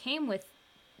 That came with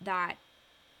that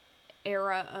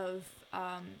era of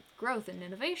growth and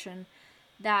innovation,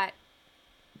 that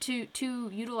to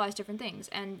utilize different things.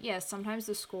 And yes, sometimes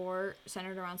the score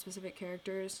centered around specific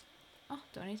characters. Oh,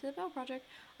 donate to the Bell Project.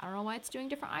 I don't know why it's doing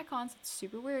different icons. It's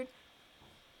super weird.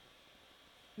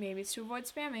 Maybe it's to avoid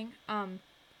spamming.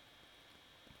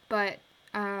 But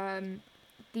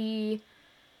the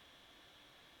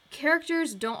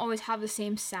characters don't always have the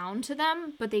same sound to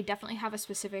them, but they definitely have a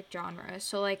specific genre.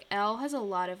 So like Elle has a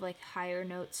lot of like higher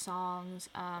note songs,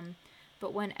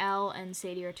 but when Elle and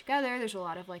Sadie are together, there's a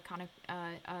lot of like kind of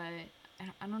I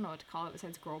don't know what to call it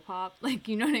besides girl pop, like,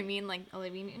 you know what I mean, like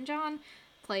Olivia Newton-John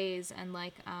plays, and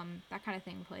like that kind of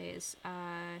thing plays.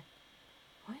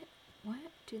 What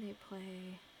do they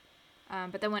play?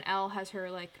 But then when Elle has her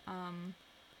like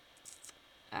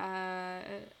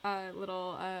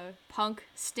little punk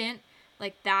stint,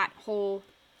 like that whole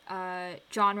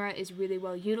genre is really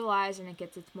well utilized, and it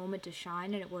gets its moment to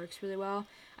shine, and it works really well.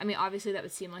 I mean, obviously that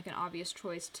would seem like an obvious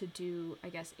choice to do, I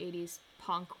guess, 80s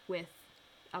punk with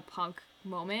a punk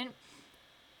moment,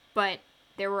 but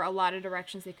there were a lot of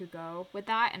directions they could go with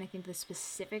that, and I think the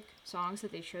specific songs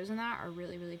that they chose in that are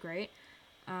really, really great.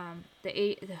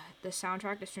 The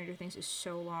soundtrack to Stranger Things is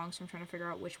so long, so I'm trying to figure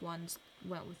out which ones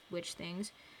went with which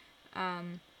things.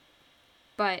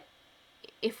 But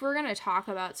if we're gonna talk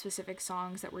about specific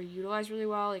songs that were utilized really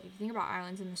well, like if you think about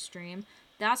Islands in the Stream,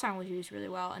 that song was used really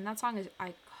well, and that song is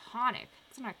iconic.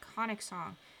 It's an iconic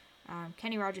song.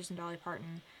 Kenny Rogers and Dolly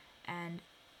Parton, and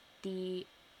the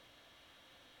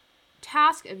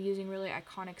task of using really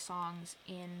iconic songs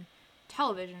in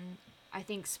television, I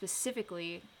think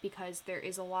specifically because there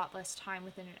is a lot less time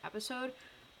within an episode.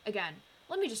 Again,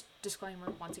 let me just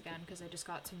disclaimer once again, because I just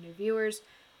got some new viewers.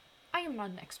 I am not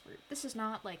an expert. This is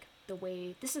not like the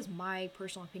way, this is my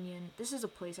personal opinion. This is a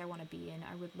place I want to be in.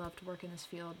 I would love to work in this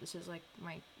field. This is like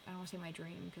I don't want to say my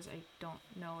dream, because I don't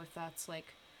know if that's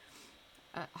like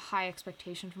a high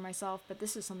expectation for myself, but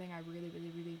this is something I really,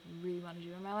 really, really, really want to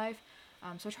do in my life.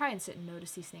 So I try and sit and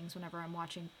notice these things whenever I'm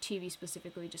watching TV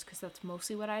specifically, just because that's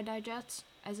mostly what I digest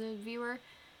as a viewer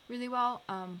really well,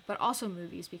 but also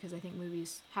movies, because I think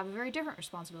movies have a very different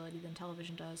responsibility than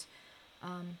television does,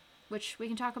 which we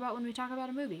can talk about when we talk about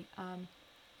a movie.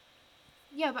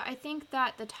 Yeah, but I think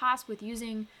that the task with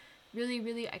using really,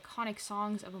 really iconic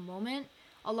songs of a moment,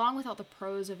 along with all the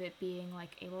pros of it being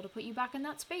like able to put you back in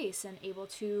that space and able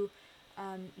to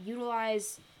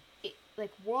utilize it,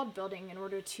 like world building in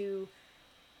order to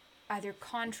either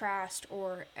contrast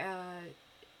or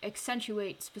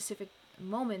accentuate specific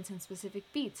moments and specific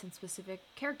beats and specific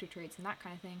character traits and that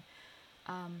kind of thing.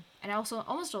 And it also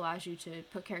almost allows you to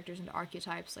put characters into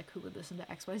archetypes, like who would listen to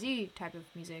XYZ type of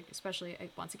music, especially,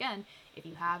 once again, if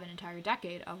you have an entire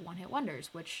decade of one-hit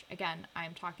wonders, which, again,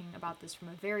 I'm talking about this from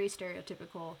a very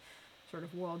stereotypical sort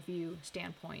of worldview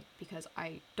standpoint, because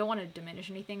I don't want to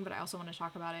diminish anything, but I also want to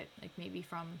talk about it, like, maybe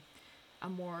from a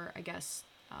more, I guess,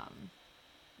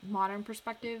 modern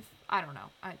perspective. I don't know.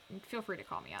 Feel free to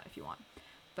call me out if you want.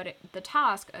 But the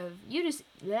task of using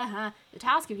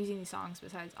these songs,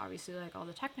 besides obviously like all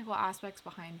the technical aspects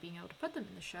behind being able to put them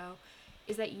in the show,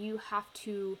 is that you have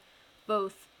to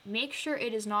both make sure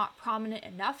it is not prominent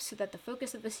enough so that the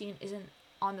focus of the scene isn't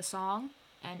on the song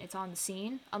and it's on the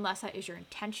scene, unless that is your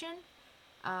intention.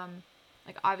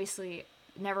 Like obviously,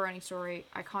 Neverending Story,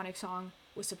 iconic song,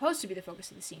 was supposed to be the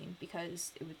focus of the scene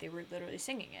because they were literally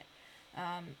singing it.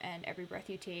 And Every Breath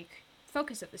You Take,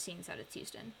 focus of the scenes that it's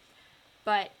used in.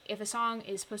 But if a song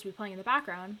is supposed to be playing in the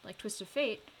background, like Twist of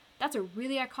Fate, that's a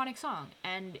really iconic song,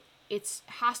 and it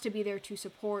has to be there to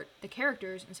support the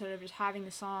characters instead of just having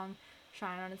the song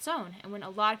shine on its own. And when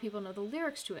a lot of people know the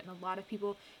lyrics to it, and a lot of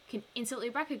people can instantly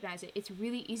recognize it, it's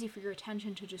really easy for your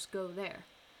attention to just go there.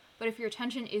 But if your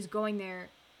attention is going there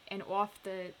and off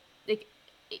the, like,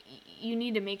 you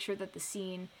need to make sure that the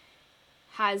scene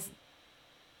has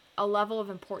a level of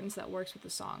importance that works with the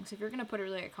song. So if you're going to put a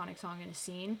really iconic song in a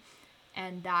scene,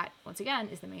 and that, once again,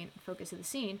 is the main focus of the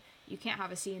scene, you can't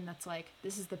have a scene that's like,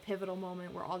 this is the pivotal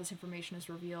moment where all this information is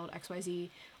revealed, XYZ,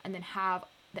 and then have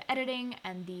the editing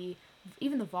and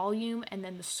even the volume and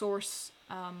then the source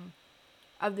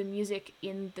of the music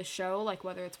in the show, like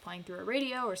whether it's playing through a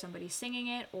radio or somebody singing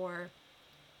it, or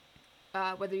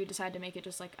whether you decide to make it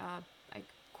just like a like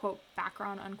quote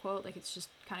background unquote, like it's just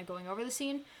kind of going over the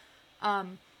scene,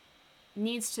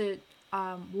 needs to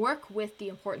work with the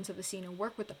importance of the scene and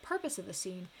work with the purpose of the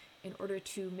scene in order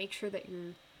to make sure that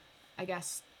you're, I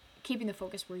guess, keeping the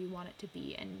focus where you want it to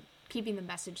be and keeping the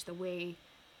message the way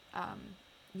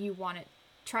you want it.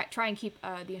 Try and keep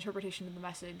the interpretation of the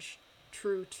message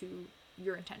true to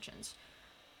your intentions.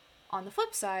 On the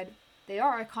flip side, they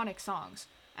are iconic songs.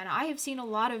 And I have seen a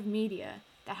lot of media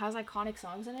that has iconic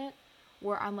songs in it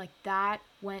where I'm like, that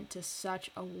went to such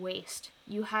a waste.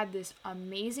 You had this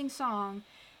amazing song,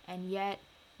 and yet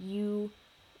you,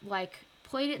 like,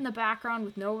 played it in the background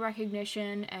with no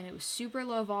recognition, and it was super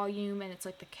low volume, and it's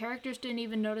like the characters didn't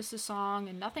even notice the song,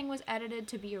 and nothing was edited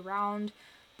to be around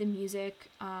the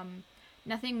music.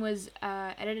 Nothing was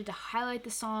edited to highlight the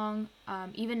song,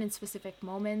 even in specific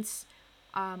moments.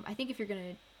 I think if you're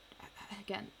going to,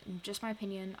 again, just my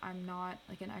opinion, I'm not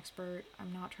like an expert.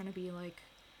 I'm not trying to be like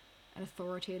an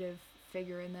authoritative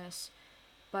figure in this.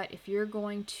 But if you're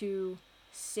going to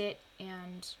sit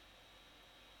and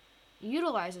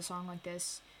utilize a song like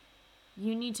this,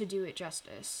 you need to do it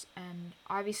justice. And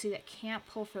obviously that can't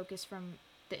pull focus from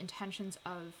the intentions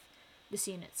of the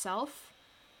scene itself.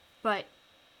 But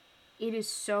it is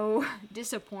so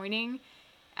disappointing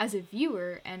as a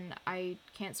viewer, and I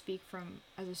can't speak from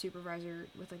as a supervisor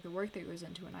with like the work that goes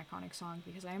into an iconic song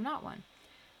because I am not one.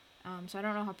 So I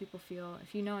don't know how people feel.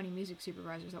 If you know any music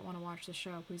supervisors that want to watch the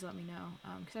show, please let me know.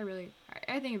 Because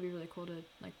I think it'd be really cool to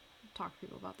like talk to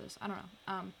people about this. I don't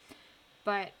know.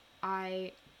 But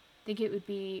I think it would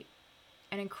be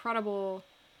an incredible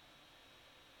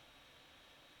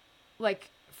like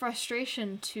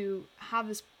frustration to have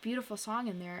this beautiful song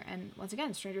in there. And once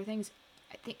again, Stranger Things,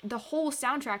 I think the whole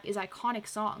soundtrack is iconic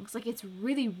songs. Like, it's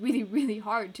really, really, really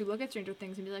hard to look at Stranger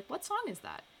Things and be like, what song is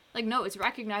that? Like, no, it's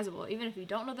recognizable. Even if you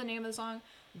don't know the name of the song,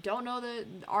 don't know the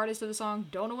artist of the song,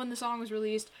 don't know when the song was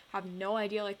released, have no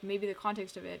idea, like, maybe the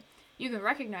context of it, you can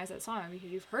recognize that song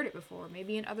because you've heard it before.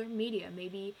 Maybe in other media,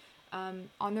 maybe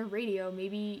on the radio,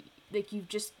 maybe, like, you've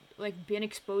just, like, been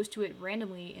exposed to it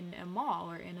randomly in a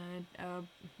mall or in I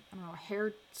don't know, a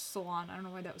hair salon. I don't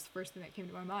know why that was the first thing that came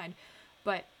to my mind.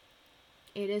 But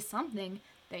it is something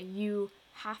that you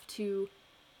have to,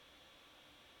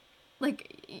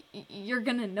 like, you're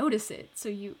gonna notice it.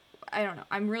 So I don't know.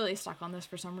 I'm really stuck on this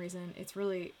for some reason. It's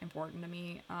really important to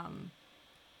me.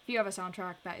 If you have a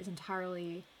soundtrack that is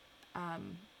entirely, how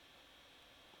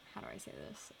do I say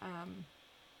this?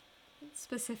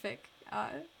 Specific,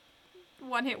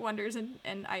 one-hit wonders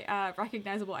and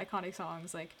recognizable iconic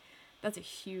songs, like, that's a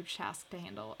huge task to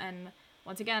handle. And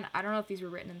once again, I don't know if these were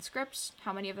written in scripts,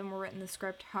 how many of them were written in the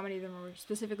script, how many of them were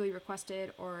specifically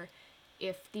requested, or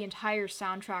if the entire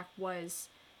soundtrack was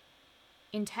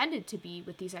intended to be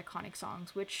with these iconic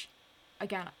songs, which,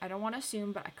 again, I don't want to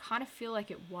assume, but I kind of feel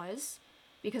like it was,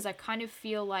 because I kind of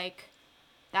feel like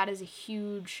that is a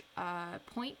huge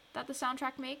point that the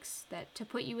soundtrack makes, that to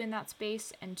put you in that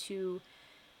space and to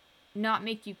not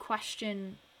make you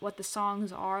question what the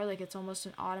songs are. Like, it's almost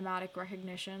an automatic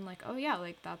recognition, like, oh yeah,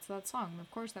 like, that's that song,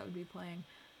 of course that would be playing.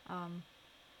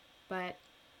 But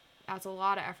that's a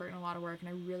lot of effort and a lot of work, and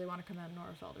I really want to commend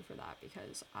Nora Felder for that,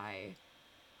 because I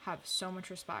have so much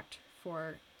respect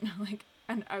for like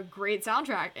a great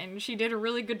soundtrack, and she did a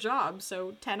really good job,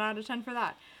 so 10 out of 10 for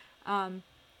that.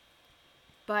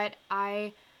 But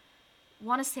I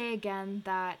want to say again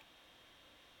that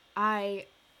I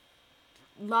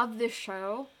love this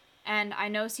show, and I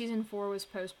know season 4 was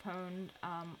postponed.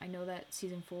 I know that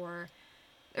season 4,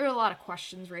 there were a lot of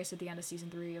questions raised at the end of season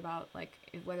 3 about, like,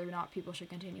 whether or not people should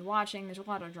continue watching. There's a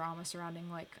lot of drama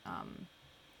surrounding, like,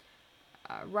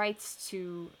 rights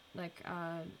to, like,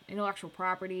 intellectual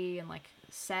property and, like,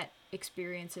 set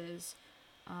experiences.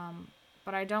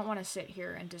 But I don't want to sit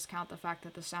here and discount the fact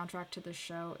that the soundtrack to this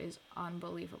show is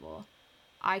unbelievable.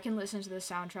 I can listen to the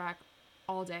soundtrack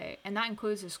all day, and that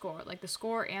includes the score, like the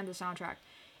score and the soundtrack.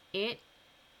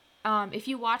 If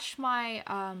you watched my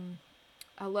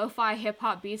a lo-fi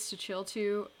hip-hop beats to chill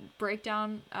to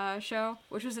breakdown show,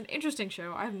 which was an interesting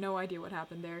show, I have no idea what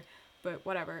happened there, but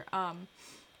whatever,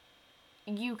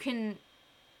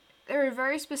 there are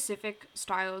very specific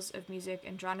styles of music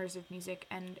and genres of music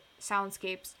and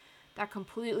soundscapes that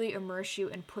completely immerse you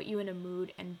and put you in a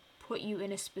mood and put you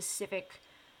in a specific,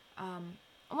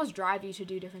 almost drive you to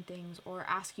do different things, or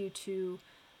ask you to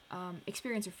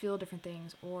experience or feel different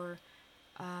things, or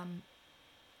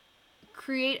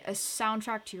create a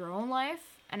soundtrack to your own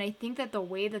life. And I think that the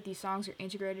way that these songs are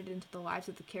integrated into the lives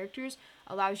of the characters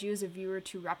allows you as a viewer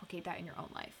to replicate that in your own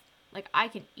life. Like, I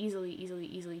can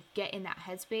easily get in that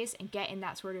headspace and get in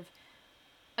that sort of,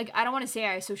 like, I don't want to say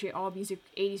I associate all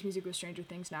 80s music with Stranger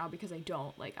Things now, because I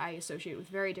don't. Like, I associate it with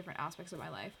very different aspects of my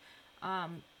life.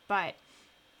 But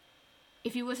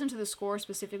if you listen to the score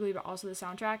specifically, but also the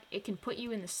soundtrack, it can put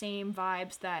you in the same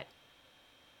vibes that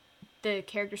the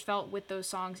characters felt with those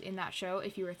songs in that show,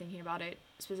 if you were thinking about it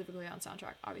specifically on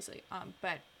soundtrack, obviously.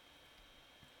 But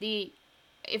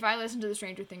if I listen to the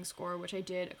Stranger Things score, which I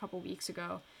did a couple weeks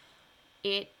ago,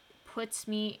 it puts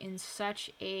me in such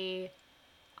a,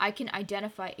 I can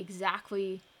identify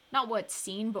exactly, not what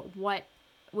scene, but what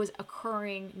was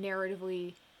occurring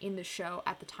narratively in the show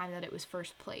at the time that it was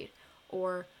first played,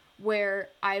 or where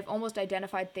I've almost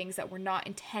identified things that were not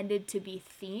intended to be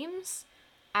themes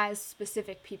as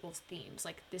specific people's themes.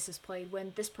 Like, this is played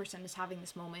when this person is having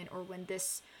this moment, or when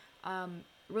this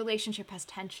relationship has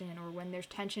tension, or when there's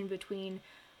tension between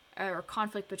or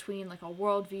conflict between like a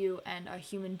worldview and a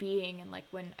human being, and like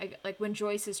when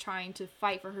Joyce is trying to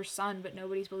fight for her son but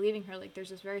nobody's believing her. Like, there's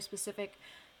this very specific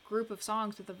group of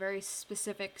songs with a very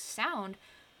specific sound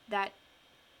that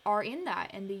are in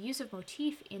that, and the use of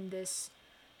motif in this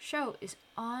show is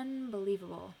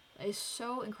unbelievable. It is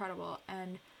so incredible,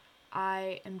 and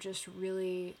I am just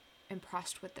really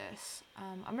impressed with this.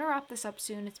 I'm gonna wrap this up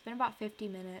soon. It's been about 50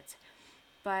 minutes,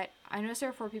 but I noticed there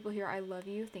are 4 people here. I love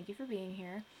you. Thank you for being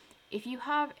here. If you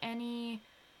have any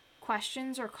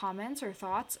questions or comments or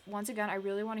thoughts, once again, I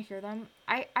really want to hear them.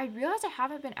 I realize I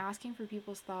haven't been asking for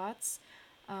people's thoughts.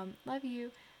 Love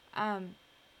you.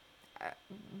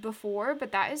 Before,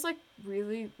 but that is like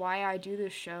really why I do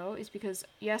this show, is because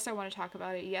yes, I want to talk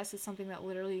about it. Yes, it's something that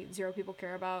literally 0 people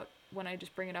care about when I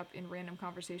just bring it up in random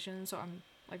conversations. So I'm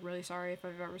like really sorry if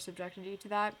I've ever subjected you to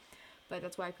that, but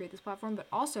that's why I create this platform. But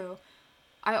also,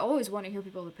 I always want to hear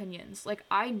people's opinions. Like,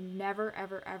 I never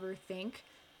ever think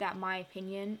that my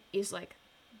opinion is like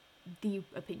the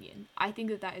opinion. I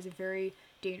think that is a very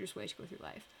dangerous way to go through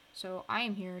life. So I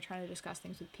am here trying to discuss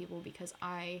things with people because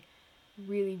I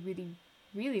really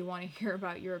want to hear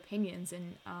about your opinions,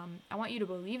 and I want you to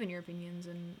believe in your opinions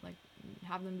and like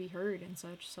have them be heard and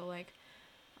such. So like,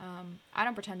 I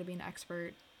don't pretend to be an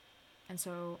expert, and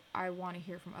so I want to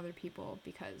hear from other people,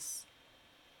 because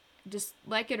just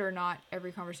like it or not,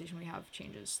 every conversation we have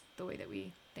changes the way that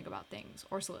we think about things,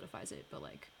 or solidifies it. But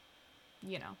like,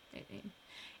 you know,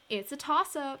 it's a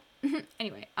toss up.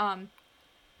 Anyway,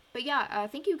 but yeah,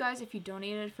 thank you guys if you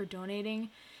donated for donating.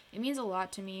 It means a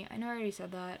lot to me. I know I already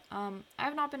said that. I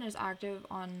have not been as active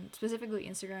on specifically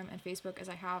Instagram and Facebook as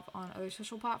I have on other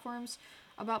social platforms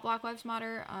about Black Lives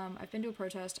Matter. I've been to a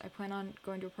protest. I plan on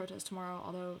going to a protest tomorrow,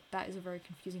 although that is a very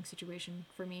confusing situation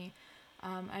for me.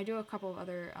 I do a couple of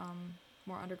other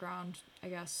more underground, I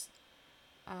guess,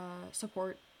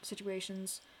 support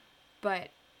situations, and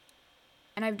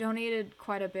I've donated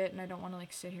quite a bit, and I don't want to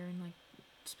like sit here and like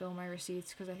spill my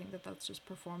receipts, because I think that that's just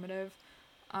performative.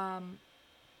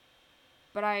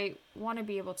 But I want to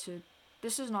be able to,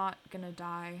 this is not gonna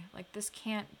die. Like, this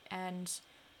can't end.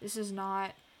 This is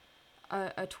not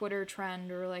a Twitter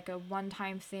trend or like a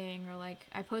one-time thing, or like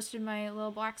I posted my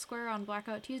little black square on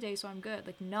Blackout Tuesday, so I'm good.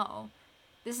 Like, no,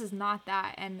 this is not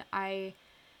that. And I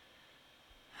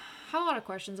have a lot of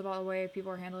questions about the way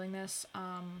people are handling this.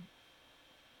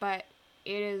 But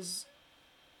it is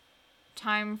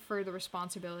time for the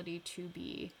responsibility to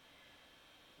be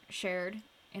shared,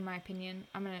 in my opinion.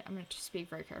 I'm gonna speak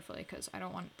very carefully, because I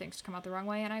don't want things to come out the wrong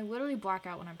way, and I literally black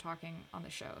out when I'm talking on the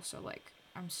show, so like,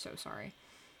 I'm so sorry.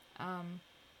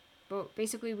 But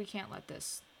basically, we can't let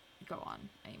this go on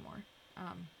anymore.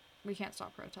 We can't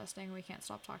stop protesting. We can't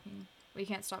stop talking. We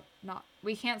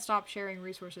can't stop sharing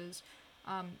resources,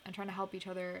 and trying to help each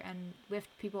other and lift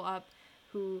people up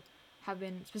who have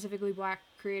been specifically Black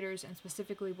creators, and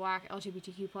specifically Black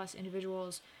LGBTQ plus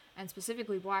individuals, and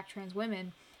specifically Black trans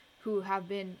women who have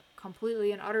been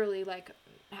completely and utterly like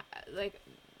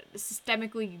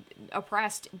systemically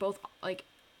oppressed, both like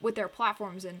with their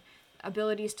platforms and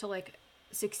abilities to like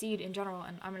succeed in general.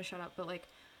 And I'm gonna shut up, but like,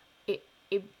 it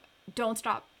don't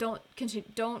stop, don't continue,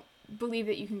 don't believe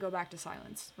that you can go back to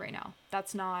silence right now.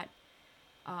 That's not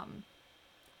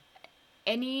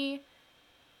any,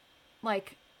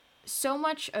 like, so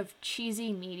much of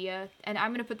cheesy media, and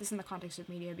I'm gonna put this in the context of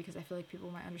media because I feel like people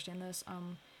might understand this,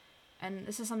 and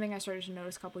this is something I started to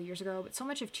notice a couple years ago, but so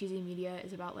much of cheesy media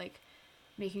is about like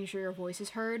making sure your voice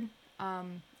is heard,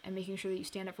 and making sure that you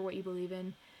stand up for what you believe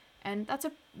in. And that's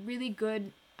a really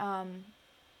good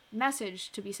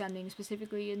message to be sending,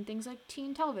 specifically in things like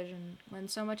teen television, when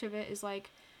so much of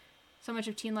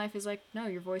teen life is like, no,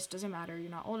 your voice doesn't matter, you're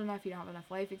not old enough, you don't have enough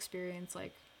life experience,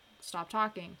 like, stop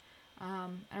talking.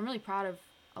 And I'm really proud of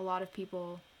a lot of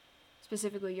people,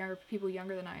 specifically younger people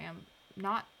younger than I am,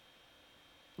 not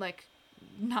like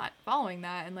not following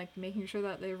that and like making sure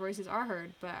that their voices are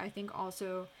heard. But I think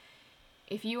also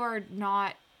if you are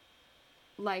not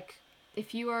like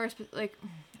if you are like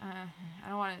I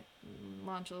don't want to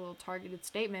launch a little targeted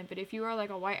statement, but if you are like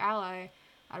a white ally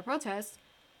at a protest,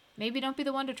 maybe don't be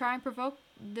the one to try and provoke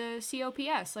the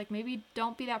COPS. Like maybe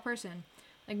don't be that person.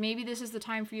 Like maybe this is the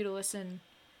time for you to listen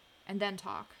and then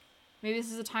talk. Maybe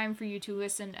this is a time for you to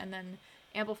listen and then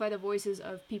amplify the voices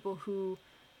of people who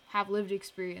have lived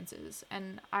experiences.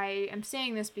 And I am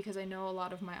saying this because I know a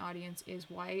lot of my audience is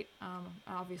white.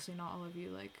 Obviously not all of you,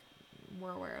 like,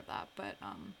 we're aware of that, but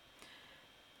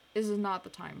this is not the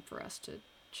time for us to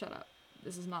shut up.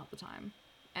 This is not the time.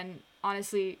 And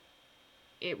honestly,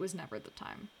 it was never the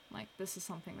time. Like, this is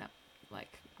something that,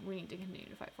 like, we need to continue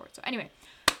to fight for. So anyway,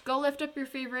 go lift up your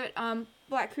favorite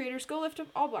black creators. Go lift up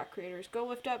all black creators. Go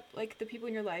lift up, like, the people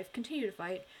in your life. Continue to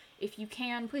fight. If you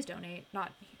can, please donate.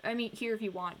 Not, I mean, here if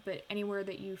you want, but anywhere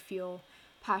that you feel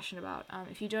passionate about.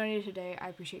 If you donated today, I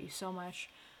appreciate you so much.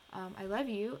 I love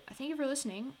you. Thank you for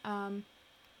listening. I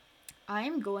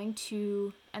am going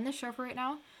to end the show for right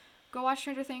now. Go watch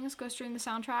Stranger Things. Go stream the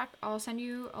soundtrack. I'll send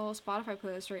you a little Spotify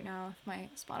playlist right now, if my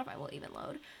Spotify will even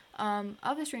load,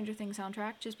 of the Stranger Things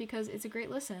soundtrack, just because it's a great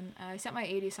listen. I sent my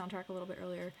 80s soundtrack a little bit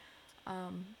earlier,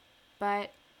 or my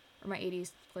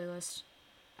 80s playlist.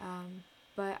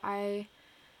 But I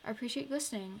appreciate you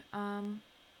listening.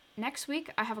 Next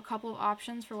week, I have a couple of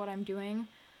options for what I'm doing.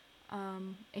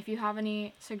 If you have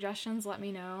any suggestions, let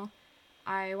me know.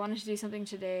 I wanted to do something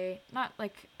today, not,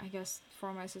 like, I guess,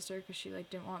 for my sister, because she, like,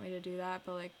 didn't want me to do that,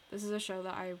 but, like, this is a show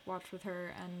that I watched with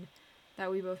her, and that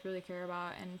we both really care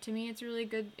about, and to me, it's really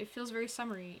good. It feels very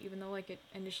summery, even though, like, it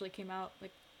initially came out,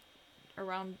 like,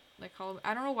 around, like, Halloween.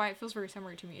 I don't know why it feels very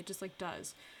summery to me, it just, like,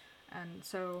 does, and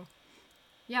so,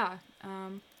 yeah,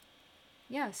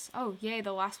 yes, oh, yay,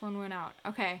 the last one went out,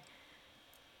 okay,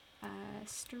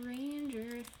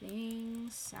 Stranger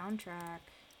Things soundtrack.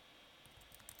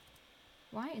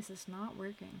 Why is this not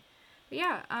working? But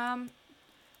yeah,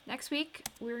 next week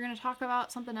we're going to talk about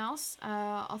something else.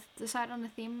 I'll decide on the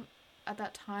theme at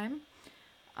that time.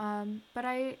 Thank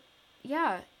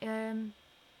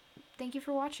you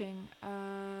for watching.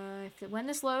 When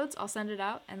this loads, I'll send it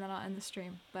out and then I'll end the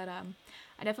stream. But I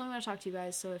definitely want to talk to you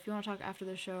guys. So if you want to talk after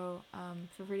the show,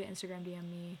 feel free to Instagram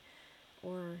DM me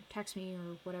or text me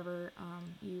or whatever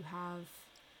you have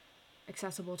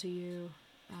accessible to you.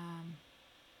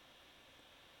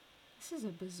 This is a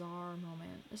bizarre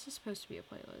moment. This is supposed to be a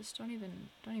playlist. Don't even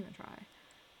try.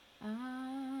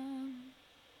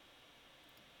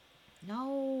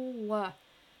 No.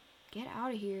 Get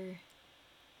out of here.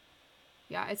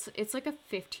 Yeah, it's like a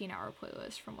 15-hour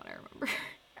playlist from what I remember.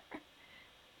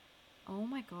 Oh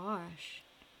my gosh.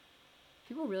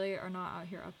 People really are not out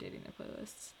here updating their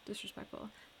playlists.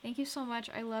 Disrespectful. Thank you so much.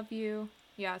 I love you.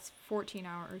 Yeah, it's 13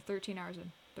 hours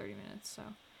and 30 minutes,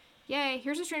 so. Yay,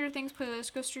 here's a Stranger Things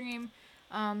playlist. Go stream.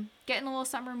 Get in a little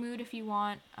summer mood if you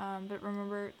want. But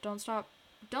remember, don't stop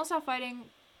fighting,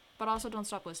 but also don't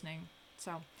stop listening.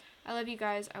 So, I love you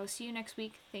guys. I will see you next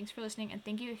week. Thanks for listening, and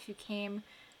thank you if you came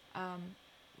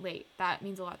late. That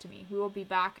means a lot to me. We will be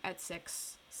back at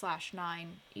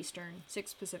 6/9 Eastern,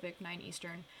 6 Pacific, 9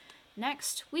 Eastern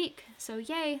next week. So,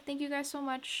 yay. Thank you guys so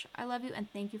much. I love you,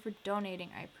 and thank you for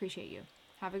donating. I appreciate you.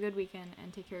 Have a good weekend,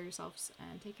 and take care of yourselves,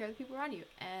 and take care of the people around you.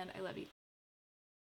 And I love you.